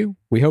thank you.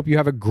 We hope you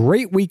have a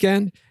great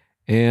weekend,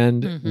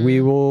 and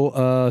we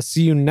will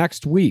see you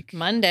next week.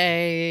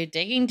 Monday,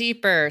 digging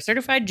deeper,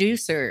 certified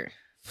juicer.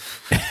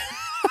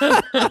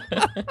 I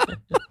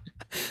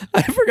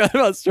forgot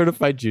about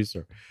certified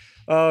juicer.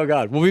 Oh,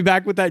 God. We'll be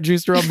back with that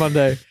juicer on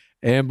Monday.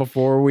 And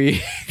before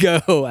we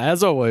go,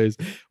 as always,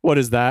 what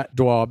is that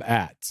dwab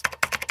at?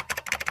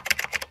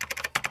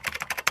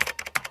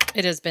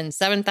 It has been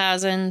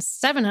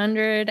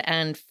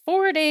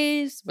 7,704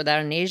 days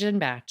without an Asian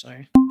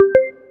bachelor.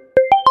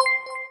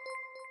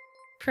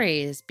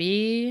 Praise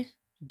be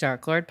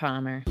Dark Lord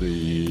Palmer.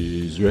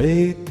 Please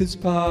rate this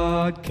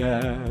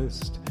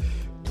podcast.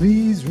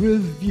 Please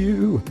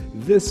review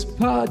this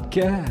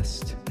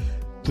podcast.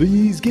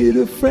 Please get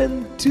a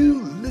friend to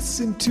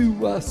listen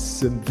to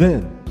us, and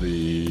then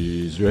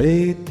please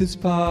rate this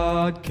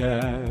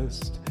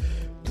podcast.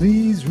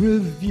 Please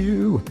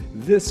review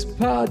this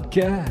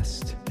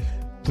podcast.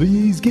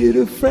 Please get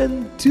a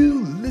friend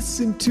to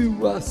listen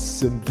to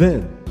us, and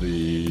then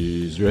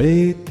please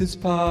rate this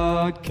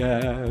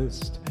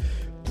podcast.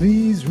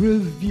 Please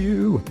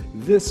review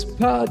this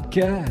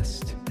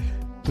podcast.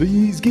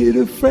 Please get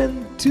a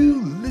friend to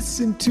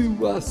listen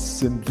to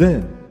us, and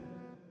then.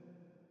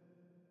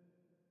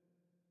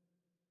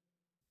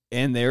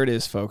 And there it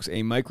is, folks.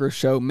 A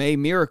Microshow May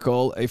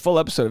Miracle, a full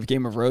episode of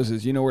Game of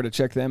Roses. You know where to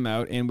check them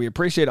out. And we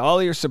appreciate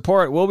all your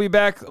support. We'll be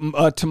back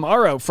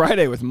tomorrow,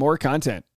 Friday, with more content.